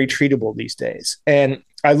actually very treatable these days. And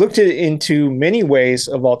I looked at it into many ways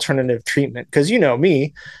of alternative treatment because you know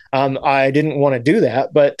me, I didn't want to do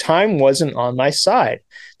that, but time wasn't on my side.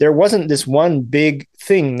 There wasn't this one big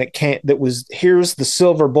thing that was here's the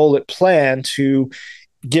silver bullet plan to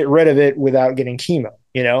get rid of it without getting chemo,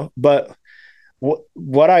 you know. But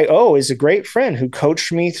what I owe is a great friend who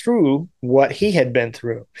coached me through what he had been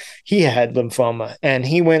through. He had lymphoma and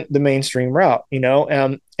he went the mainstream route, you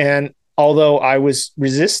know, and although I was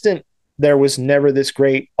resistant, there was never this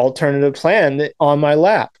great alternative plan that on my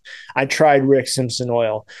lap. I tried Rick Simpson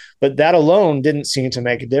oil, but that alone didn't seem to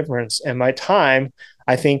make a difference. And my time,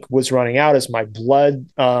 I think, was running out as my blood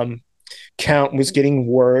count was getting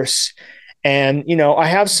worse. And, you know, I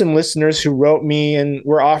have some listeners who wrote me and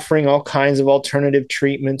were offering all kinds of alternative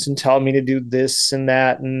treatments and telling me to do this and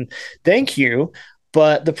that. And thank you.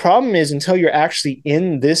 But the problem is, until you're actually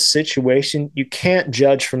in this situation, you can't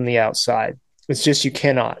judge from the outside. It's just, you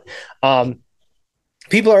cannot.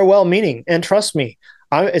 People are well-meaning, and trust me,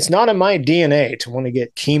 it's not in my DNA to want to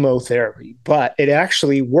get chemotherapy, but it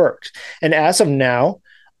actually worked. And as of now,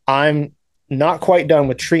 I'm not quite done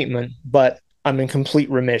with treatment, but I'm in complete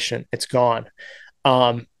remission. It's gone.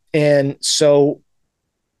 And so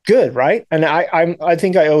good, right? And I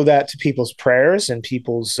think I owe that to people's prayers and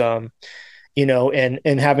people's, you know,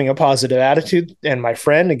 and having a positive attitude. And my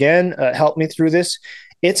friend, again, helped me through this.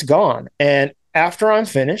 It's gone. And after I'm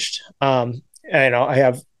finished, you know, I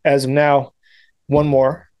have, as of now, one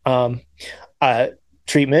more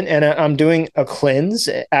treatment, and I'm doing a cleanse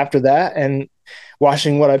after that and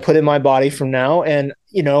washing what I put in my body from now. And,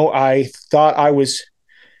 you know, I thought I was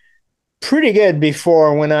pretty good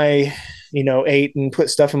before when I, you know, ate and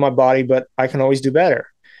put stuff in my body, but I can always do better.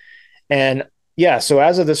 And yeah, so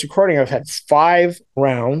as of this recording, I've had 5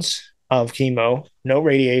 rounds of chemo, no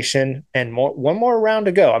radiation, and one more round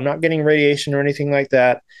to go. I'm not getting radiation or anything like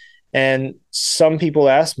that. And some people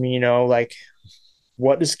ask me, you know, like,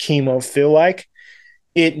 what does chemo feel like?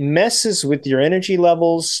 It messes with your energy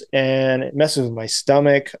levels and it messes with my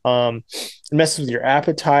stomach. It messes with your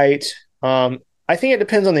appetite. I think it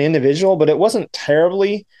depends on the individual, but it wasn't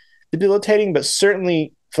terribly debilitating, but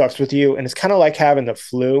certainly fucks with you. And it's kind of like having the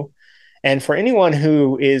flu. And for anyone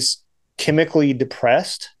who is chemically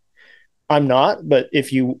depressed, I'm not, but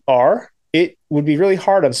if you are, it would be really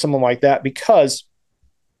hard on someone like that because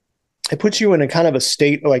it puts you in a kind of a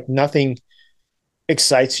state like nothing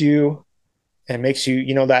excites you and makes you,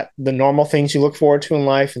 you know, that the normal things you look forward to in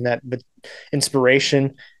life and that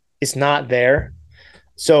inspiration is not there.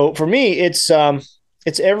 So for me, it's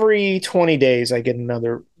every 20 days I get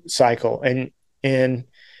another cycle, and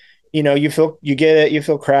you know, you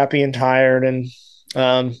feel crappy and tired, and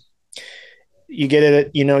you get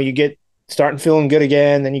it, you know, you get starting feeling good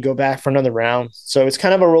again, then you go back for another round. So it's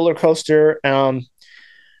kind of a roller coaster.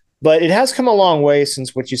 But it has come a long way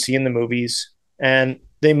since what you see in the movies, and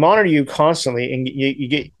they monitor you constantly, and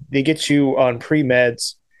they get you on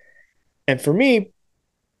pre-meds. And for me,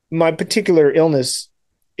 my particular illness,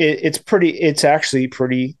 it's actually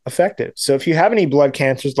pretty effective. So if you have any blood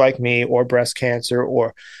cancers like me, or breast cancer,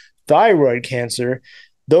 or thyroid cancer,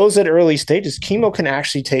 those at early stages, chemo can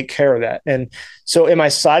actually take care of that. And so am I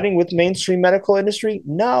siding with mainstream medical industry?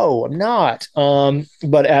 No, I'm not.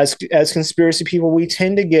 But as conspiracy people, we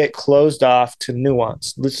tend to get closed off to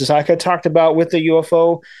nuance. Just like I talked about with the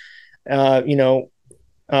UFO, you know,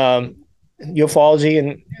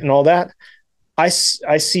 ufology and all that. I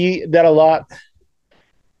see that a lot.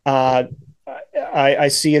 I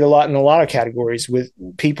see it a lot in a lot of categories with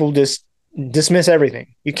people just dismiss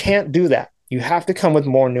everything. You can't do that. You have to come with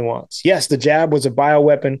more nuance. Yes, the jab was a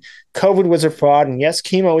bioweapon. COVID was a fraud. And yes,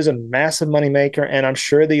 chemo is a massive moneymaker. And I'm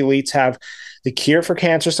sure the elites have the cure for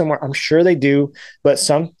cancer somewhere. I'm sure they do. But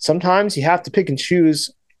sometimes you have to pick and choose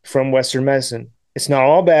from Western medicine. It's not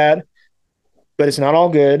all bad, but it's not all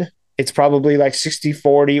good. It's probably like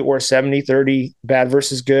 60-40 or 70-30 bad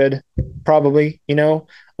versus good, probably, you know.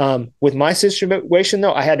 With my situation,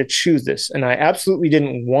 though, I had to choose this, and I absolutely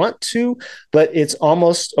didn't want to, but it's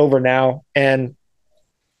almost over now. And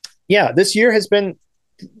yeah, this year has been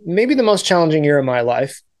maybe the most challenging year of my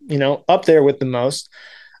life, you know, up there with the most.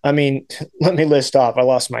 I mean, let me list off. I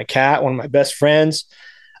lost my cat, one of my best friends.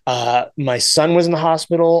 My son was in the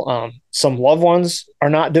hospital. Some loved ones are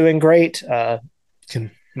not doing great.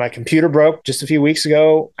 My computer broke just a few weeks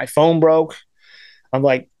ago. My phone broke. I'm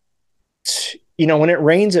like, you know, when it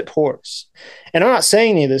rains, it pours. And I'm not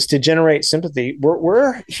saying any of this to generate sympathy.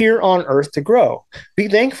 We're here on earth to grow. Be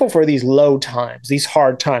thankful for these low times, these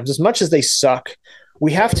hard times. As much as they suck,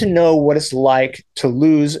 we have to know what it's like to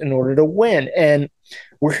lose in order to win. And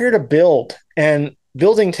we're here to build. And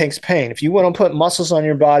building takes pain. If you want to put muscles on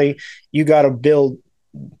your body, you got to build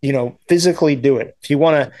physically do it. If you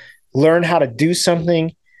want to learn how to do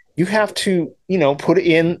something, you have to, put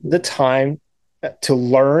in the time to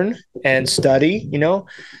learn and study,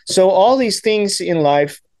 So all these things in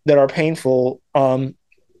life that are painful,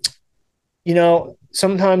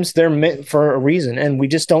 sometimes they're meant for a reason and we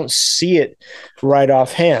just don't see it right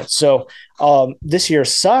offhand. So this year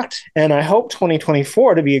sucked, and I hope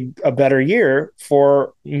 2024 to be a better year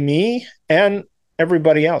for me and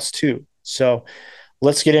everybody else too. So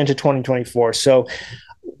let's get into 2024. So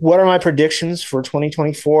what are my predictions for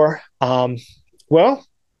 2024? Well,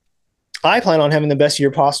 I plan on having the best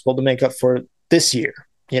year possible to make up for this year,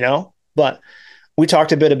 but we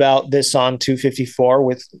talked a bit about this on 254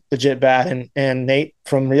 with Legit Bad and Nate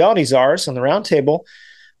from Reality Czars on the roundtable.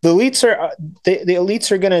 The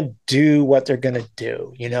elites are going to do what they're going to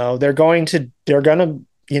do.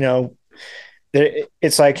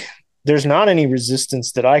 It's like there's not any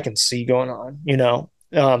resistance that I can see going on,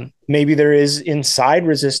 maybe there is inside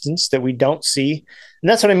resistance that we don't see. And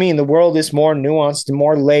that's what I mean. The world is more nuanced and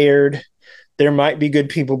more layered. There might be good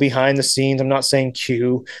people behind the scenes. I'm not saying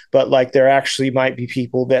Q, but like there actually might be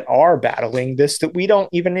people that are battling this that we don't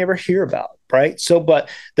even ever hear about. Right. So, but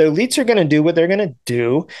the elites are going to do what they're going to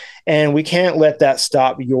do. And we can't let that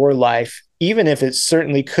stop your life, even if it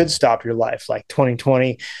certainly could stop your life, like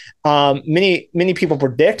 2020. Many people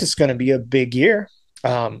predict it's going to be a big year.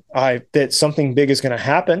 That something big is going to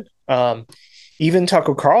happen. Even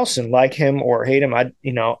Tucker Carlson, like him or hate him, I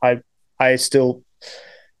still,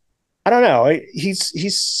 I don't know.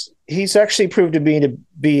 He's actually proved to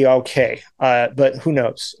be okay. But who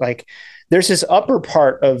knows? Like there's this upper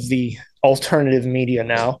part of the alternative media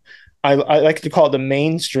now. I like to call it the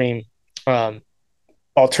mainstream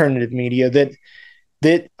alternative media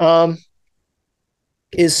that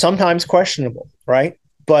is sometimes questionable, right?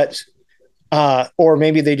 But or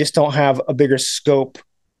maybe they just don't have a bigger scope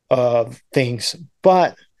of things,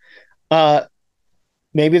 but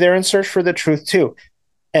maybe they're in search for the truth too.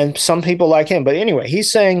 And some people like him, but anyway, he's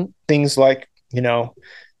saying things like,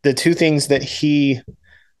 the two things that he's,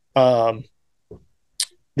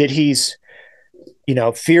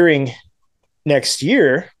 fearing next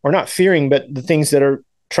year, or not fearing, but the things that are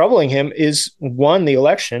troubling him is one, the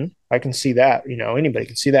election. I can see that, anybody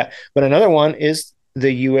can see that. But another one is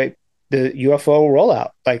the UFO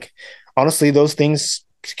rollout. Like, honestly, those things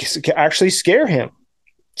actually scare him.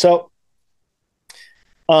 So,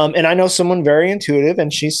 and I know someone very intuitive,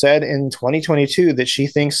 and she said in 2022 that she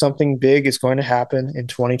thinks something big is going to happen in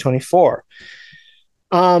 2024.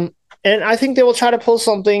 And I think they will try to pull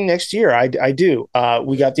something next year. I do.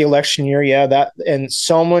 We got the election year. Yeah. And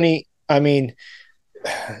so many people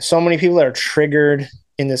that are triggered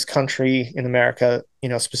in this country, in America,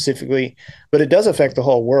 specifically, but it does affect the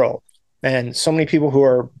whole world. And so many people who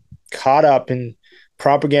are caught up in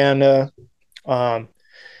propaganda,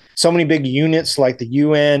 so many big units like the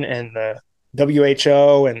UN and the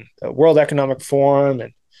WHO and the World Economic Forum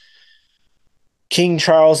and King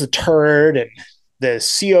Charles III and the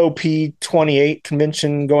COP28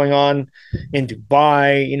 convention going on in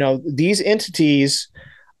Dubai. These entities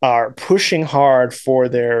are pushing hard for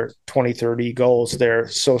their 2030 goals, their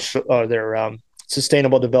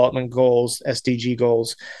sustainable development goals, SDG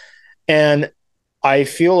goals. And I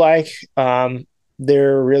feel like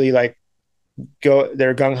they're really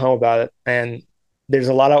they're gung ho about it. And there's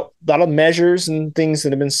a lot of measures and things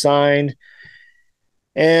that have been signed.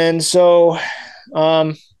 And so,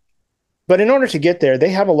 but in order to get there, they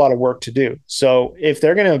have a lot of work to do. So if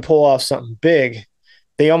they're going to pull off something big,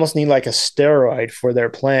 they almost need like a steroid for their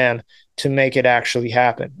plan to make it actually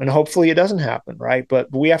happen. And hopefully it doesn't happen, right?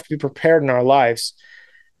 But we have to be prepared in our lives.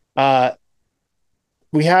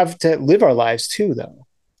 We have to live our lives too, though.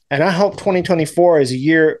 And I hope 2024 is a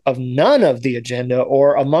year of none of the agenda,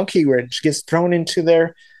 or a monkey wrench gets thrown into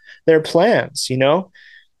their plans,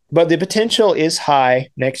 But the potential is high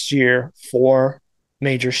next year for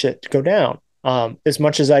major shit to go down. As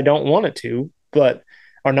much as I don't want it to,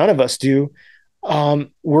 or none of us do,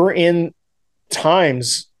 we're in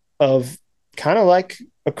times of kind of like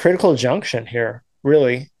a critical junction here,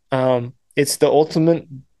 really. It's the ultimate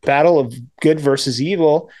battle of good versus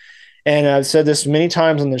evil. And I've said this many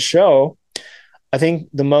times on the show. I think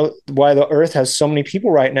why the earth has so many people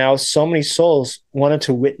right now, so many souls wanted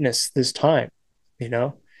to witness this time,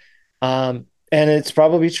 and it's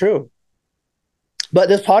probably true. But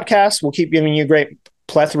this podcast will keep giving you a great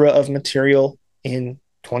plethora of material in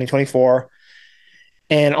 2024.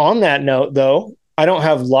 And on that note, though, I don't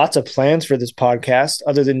have lots of plans for this podcast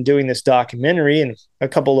other than doing this documentary and a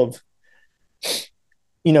couple of,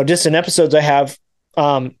 distant episodes I have.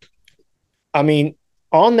 On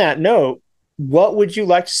that note, what would you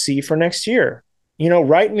like to see for next year?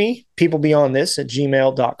 Write me,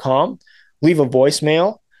 peoplebeyondthis@gmail.com. Leave a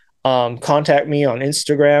voicemail. Contact me on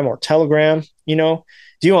Instagram or Telegram. Do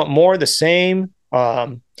you want more of the same?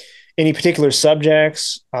 Any particular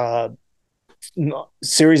subjects?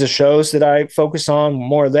 Series of shows that I focus on,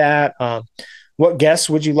 more of that. What guests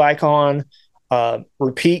would you like on?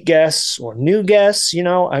 Repeat guests or new guests?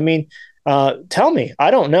 Tell me.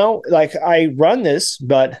 I don't know. Like, I run this,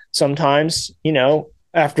 but sometimes,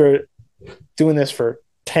 after doing this for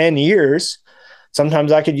 10 years,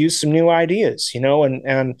 sometimes I could use some new ideas,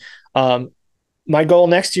 and my goal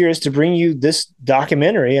next year is to bring you this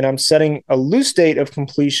documentary, and I'm setting a loose date of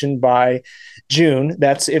completion by June.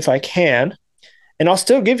 That's if I can. And I'll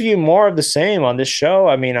still give you more of the same on this show.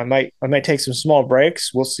 I might take some small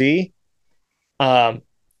breaks. We'll see. I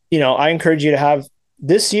encourage you to have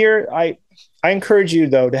this year. I encourage you,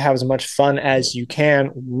 though, to have as much fun as you can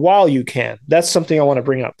while you can. That's something I want to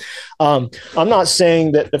bring up. I'm not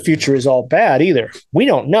saying that the future is all bad either. We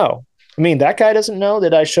don't know. That guy doesn't know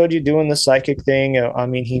that I showed you doing the psychic thing.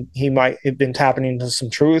 He might have been tapping into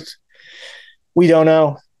some truth. We don't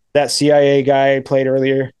know. That CIA guy I played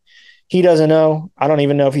earlier, he doesn't know. I don't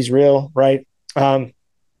even know if he's real, right? I'm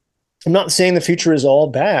not saying the future is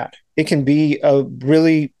all bad. It can be a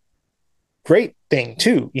really great thing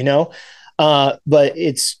too, but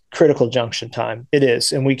it's critical junction time. It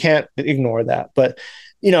is, and we can't ignore that. But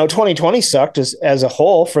 2020 sucked as a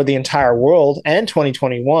whole for the entire world, and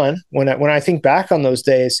 2021. When I think back on those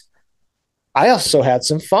days, I also had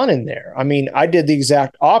some fun in there. I did the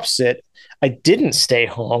exact opposite. I didn't stay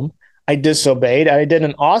home. I disobeyed. I did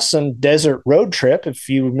an awesome desert road trip. If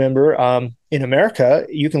you remember, in America,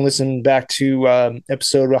 you can listen back to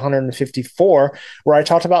episode 154, where I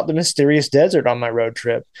talked about the mysterious desert on my road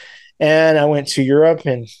trip. And I went to Europe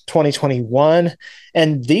in 2021.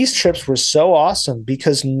 And these trips were so awesome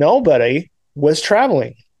because nobody was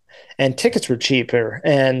traveling and tickets were cheaper.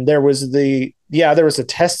 And there was the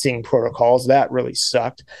testing protocols that really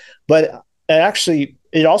sucked. But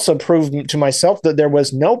it also proved to myself that there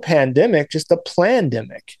was no pandemic, just a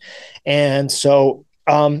plandemic. And so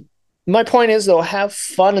my point is, though, have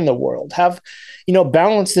fun in the world.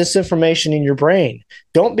 Balance this information in your brain.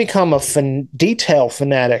 Don't become a detail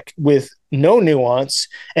fanatic with no nuance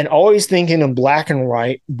and always thinking in black and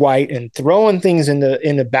white and throwing things in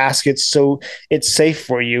the baskets so it's safe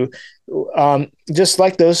for you. Just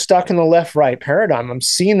like those stuck in the left-right paradigm. I'm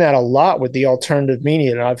seeing that a lot with the alternative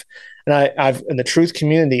media, and I've in the truth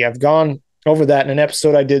community. I've gone over that in an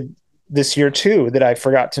episode I did this year too that I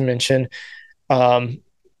forgot to mention.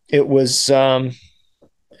 It was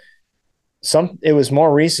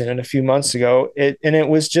more recent and a few months ago. It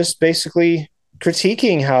was just basically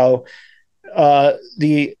critiquing how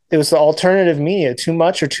it was the alternative media, too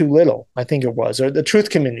much or too little, I think it was, or the truth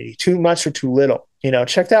community, too much or too little.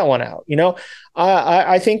 Check that one out.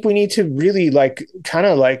 I think we need to really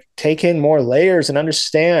take in more layers and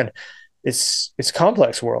understand it's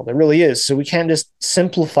complex world. It really is. So we can't just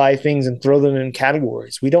simplify things and throw them in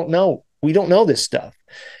categories. We don't know this stuff,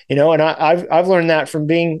 and I've learned that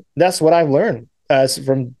that's what I've learned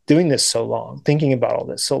from doing this so long, thinking about all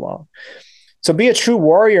this so long. So be a true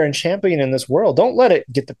warrior and champion in this world. Don't let it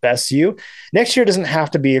get the best of you. Next year doesn't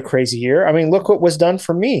have to be a crazy year. Look what was done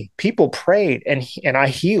for me. People prayed and I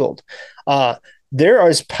healed. There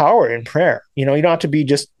is power in prayer. You don't have to be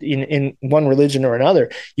just in one religion or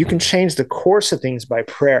another. You can change the course of things by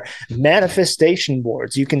prayer. Manifestation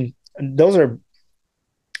boards. Those are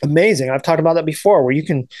amazing. I've talked about that before, where you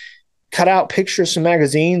can cut out pictures from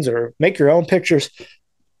magazines or make your own pictures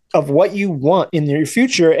of what you want in your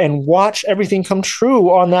future and watch everything come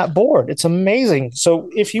true on that board. It's amazing. So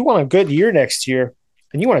if you want a good year next year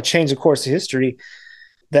and you want to change the course of history,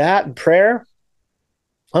 that and prayer,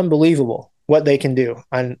 unbelievable what they can do.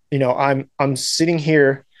 And, I'm sitting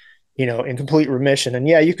here, in complete remission. And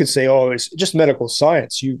yeah, you could say, oh, it's just medical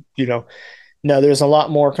science. No, there's a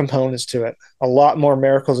lot more components to it. A lot more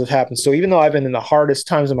miracles have happened. So even though I've been in the hardest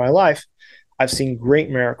times of my life, I've seen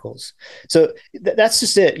great miracles. So that's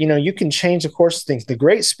just it. You can change the course of things. The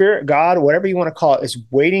Great Spirit, God, whatever you want to call it, is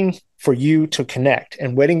waiting for you to connect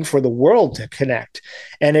and waiting for the world to connect.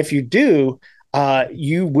 And if you do,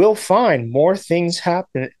 you will find more things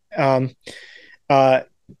happen.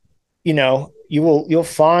 You'll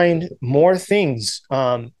find more things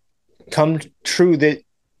come true than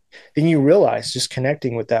you realize, just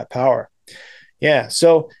connecting with that power. Yeah.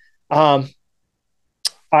 So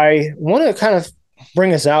I want to kind of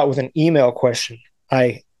bring us out with an email question.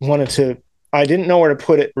 I didn't know where to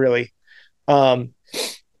put it, really.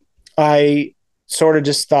 I sort of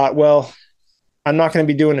just thought, well, I'm not going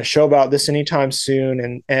to be doing a show about this anytime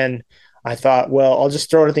soon. And I thought, well, I'll just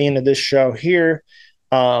throw it at the end of this show here,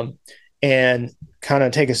 and kind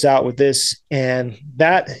of take us out with this. And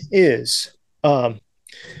that is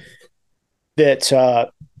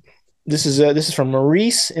that this is from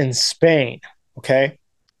Maurice in Spain. Okay.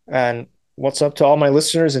 And what's up to all my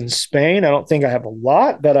listeners in Spain? I don't think I have a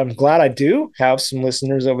lot, but I'm glad I do have some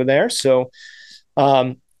listeners over there. So,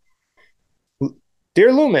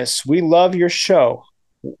 dear Loomis, we love your show.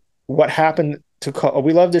 What happened to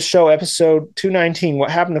we love this show, episode 219.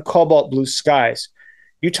 What happened to Cobalt Blue Skies?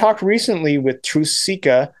 You talked recently with Truth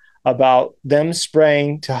Seeker about them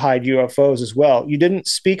spraying to hide UFOs as well. You didn't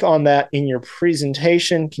speak on that in your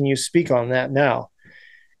presentation. Can you speak on that now?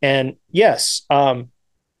 And yes,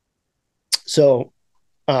 so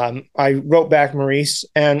I wrote back Maurice,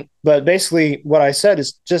 but basically what I said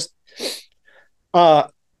is just, I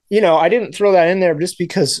didn't throw that in there just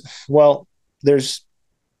because, well,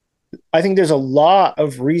 I think there's a lot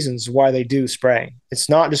of reasons why they do spraying. It's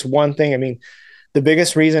not just one thing. I mean, the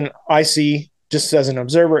biggest reason I see just as an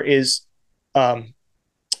observer is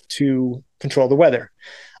to control the weather.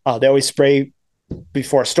 They always spray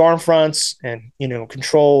before storm fronts and,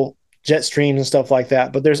 control jet streams and stuff like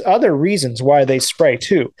that. But there's other reasons why they spray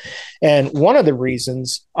too. And one of the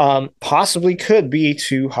reasons possibly could be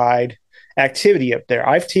to hide activity up there.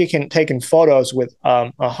 I've taken photos with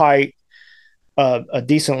a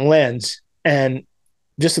decent lens and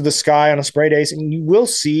just of the sky on a spray days, and you will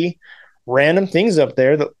see random things up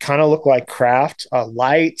there that kind of look like craft,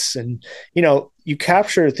 lights, and you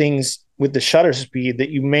capture things with the shutter speed that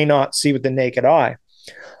you may not see with the naked eye.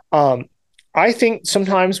 I think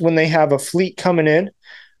sometimes when they have a fleet coming in,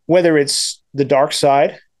 whether it's the dark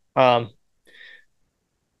side, and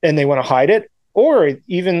they want to hide it, or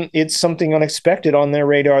even it's something unexpected on their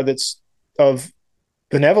radar that's of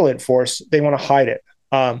benevolent force, they want to hide it.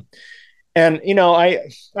 And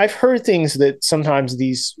I've heard things that sometimes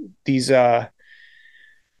these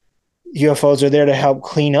UFOs are there to help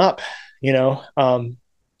clean up.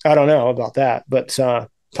 I don't know about that, but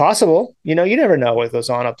possible. You never know what goes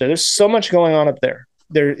on up there. There's so much going on up there.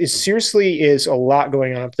 Seriously is a lot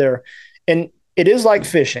going on up there, and it is like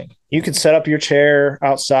fishing. You could set up your chair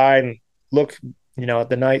outside and look, at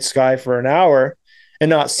the night sky for an hour and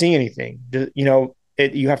not see anything.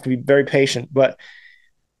 You have to be very patient, but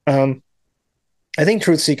I think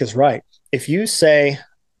Truth Seek is right. If you say,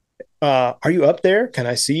 are you up there? Can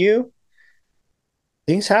I see you?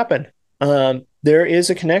 Things happen. There is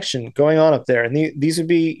a connection going on up there. And these would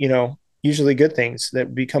be, usually good things that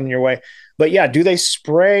would be coming your way. But yeah, do they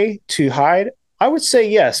spray to hide? I would say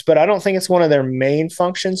yes, but I don't think it's one of their main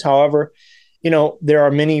functions. However, there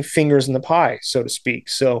are many fingers in the pie, so to speak.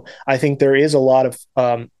 So I think there is a lot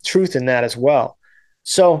of truth in that as well.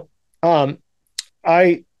 So I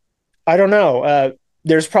don't know.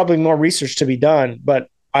 There's probably more research to be done, but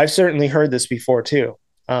I've certainly heard this before too,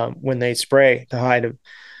 when they spray to hide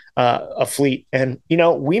a fleet. And,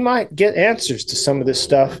 we might get answers to some of this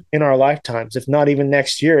stuff in our lifetimes, if not even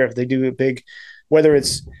next year, if they do a big, whether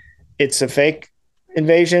it's a fake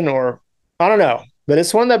invasion or I don't know, but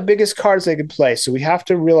it's one of the biggest cards they could play. So we have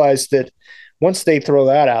to realize that once they throw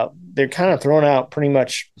that out, they're kind of throwing out pretty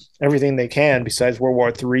much everything they can besides World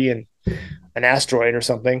War III and an asteroid or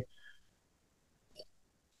something.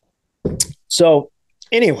 So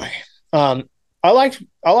anyway, I like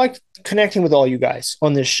connecting with all you guys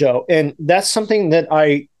on this show, and that's something that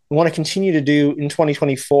I want to continue to do in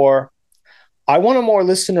 2024. I want a more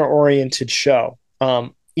listener-oriented show.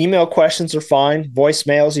 Email questions are fine.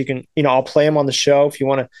 Voicemails, you can, I'll play them on the show if you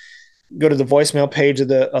want to go to the voicemail page of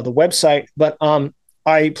the website. But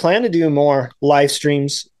I plan to do more live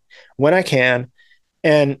streams when I can,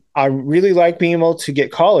 and I really like being able to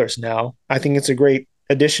get callers now. I think it's a great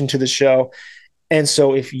addition to the show. And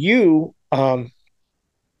so if you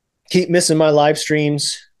keep missing my live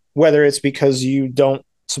streams, whether it's because you don't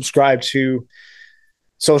subscribe to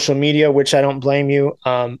social media, which I don't blame you,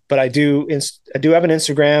 but I do have an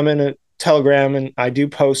Instagram and a Telegram, and I do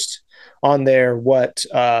post on there what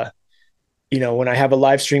when I have a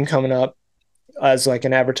live stream coming up as like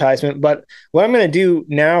an advertisement. But what I'm going to do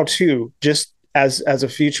now too, just as a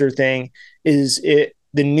future thing, is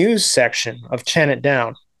the news section of Chan It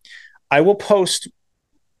Down. I will post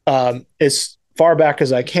as far back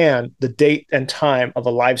as I can the date and time of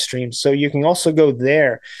a live stream, so you can also go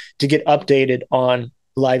there to get updated on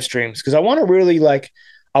live streams, because I want to really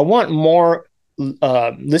I want more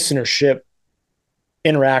listenership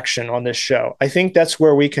interaction on this show. I think that's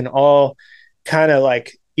where we can all kind of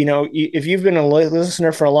if you've been a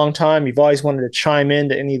listener for a long time, you've always wanted to chime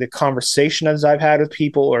into any of the conversations I've had with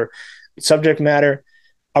people, or subject matter.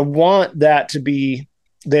 I want that to be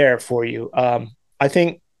there for you. I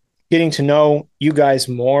think getting to know you guys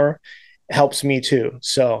more helps me too.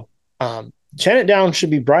 So Chant It Down should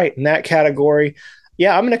be bright in that category.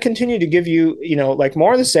 Yeah, I'm going to continue to give you, like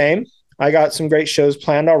more of the same. I got some great shows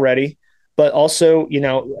planned already, but also,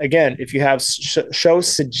 again, if you have show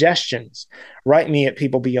suggestions, write me at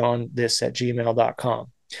peoplebeyondthis@gmail.com.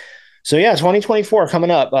 So yeah, 2024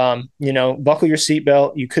 coming up. Buckle your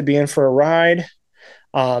seatbelt. You could be in for a ride,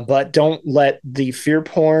 but don't let the fear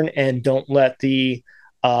porn and don't let the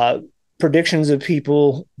predictions of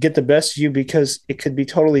people get the best of you, because it could be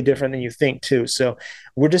totally different than you think too. So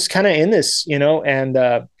we're just kind of in this, and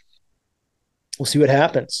we'll see what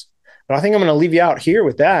happens. But I think I'm going to leave you out here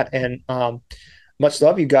with that. And much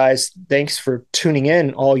love, you guys. Thanks for tuning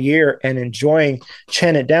in all year and enjoying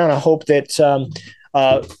Chant It Down. I hope that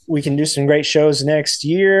we can do some great shows next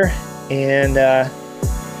year. And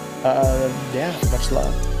much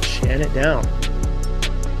love. Chant It Down.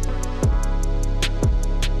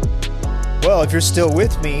 Well, if you're still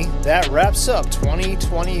with me, that wraps up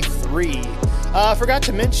 2023. I forgot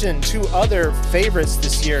to mention 2 other favorites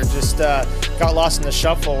this year. Just got lost in the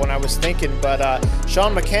shuffle when I was thinking. But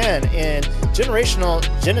Sean McCann in Generational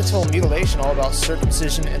Genital Mutilation, all about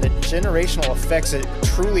circumcision and the generational effects it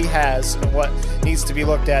truly has and what needs to be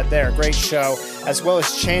looked at there. Great show. As well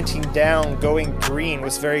as Chanting Down, Going Green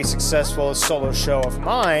was very successful, a solo show of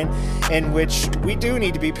mine, in which we do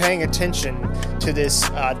need to be paying attention to this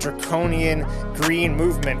draconian green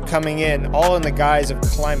movement coming in, all in the guise of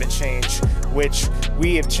climate change, which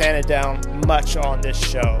we have chanted down much on this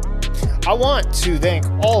show. I want to thank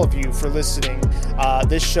all of you for listening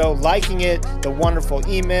this show, liking it, the wonderful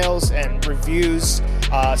emails and reviews,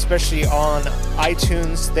 especially on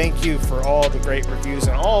iTunes. Thank you for all the great reviews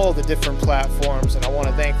on all the different platforms. And I want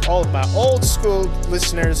to thank all of my old school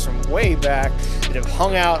listeners from way back that have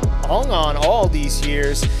hung on all these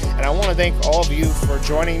years. And I want to thank all of you for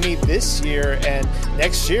joining me this year, and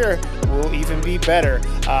next year will even be better.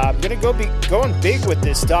 I'm going to be going big with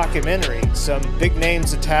this documentary. Some big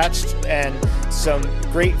names attached and some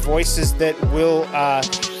great voices that will,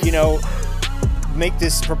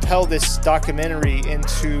 propel this documentary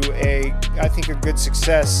into I think a good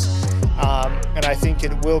success. And I think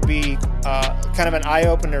it will be kind of an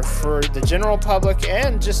eye-opener for the general public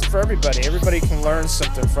and just for everybody. Everybody can learn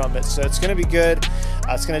something from it. So it's going to be good.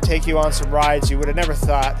 It's going to take you on some rides you would have never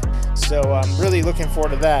thought. So I'm really looking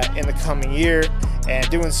forward to that in the coming year, and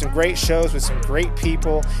doing some great shows with some great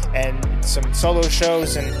people and some solo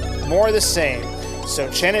shows and more of the same. So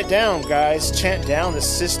chant it down, guys. Chant down the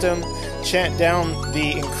system. Chant down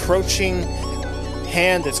the encroaching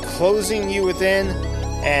hand that's closing you within,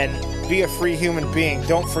 and be a free human being.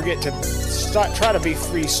 Don't forget to try to be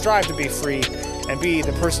free, strive to be free, and be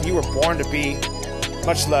the person you were born to be.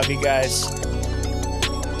 Much love, you guys.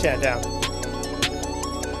 Chant down.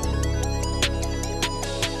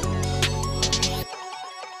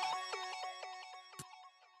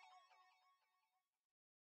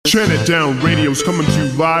 Chant It Down Radio's coming to you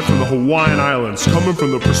live from the Hawaiian Islands, coming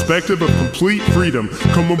from the perspective of complete freedom,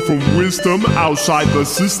 coming from wisdom outside the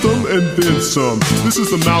system and then some. This is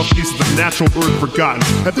the mouthpiece of the natural earth forgotten.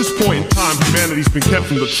 At this point in time, humanity's been kept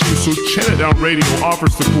from the truth, so Chant It Down Radio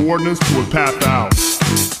offers the coordinates to a path out.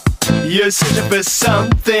 You're searching for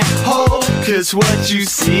something whole, cause what you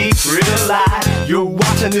seek's real life. You're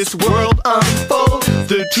watching this world unfold,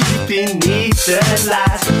 the truth beneath the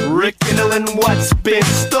lies, rekindling what's been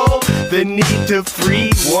stole, the need to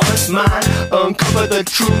free one's mind, uncover the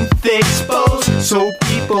truth exposed, so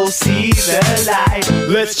people see the light.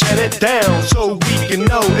 Let's chant it down so we can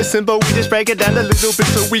know. It's simple, we just break it down a little bit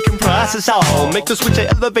so we can process all. Make the switch and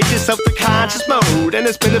elevate yourself to conscious mode, and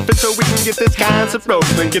it's beneficial we can get this concept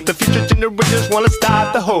rolling. Get the future generations wanna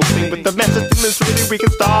start the whole thing. With the massive demonstrating we can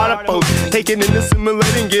start a post, taking in,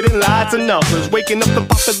 assimilating, getting lots of numbers, waking up the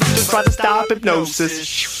population, try to stop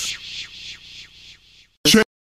hypnosis.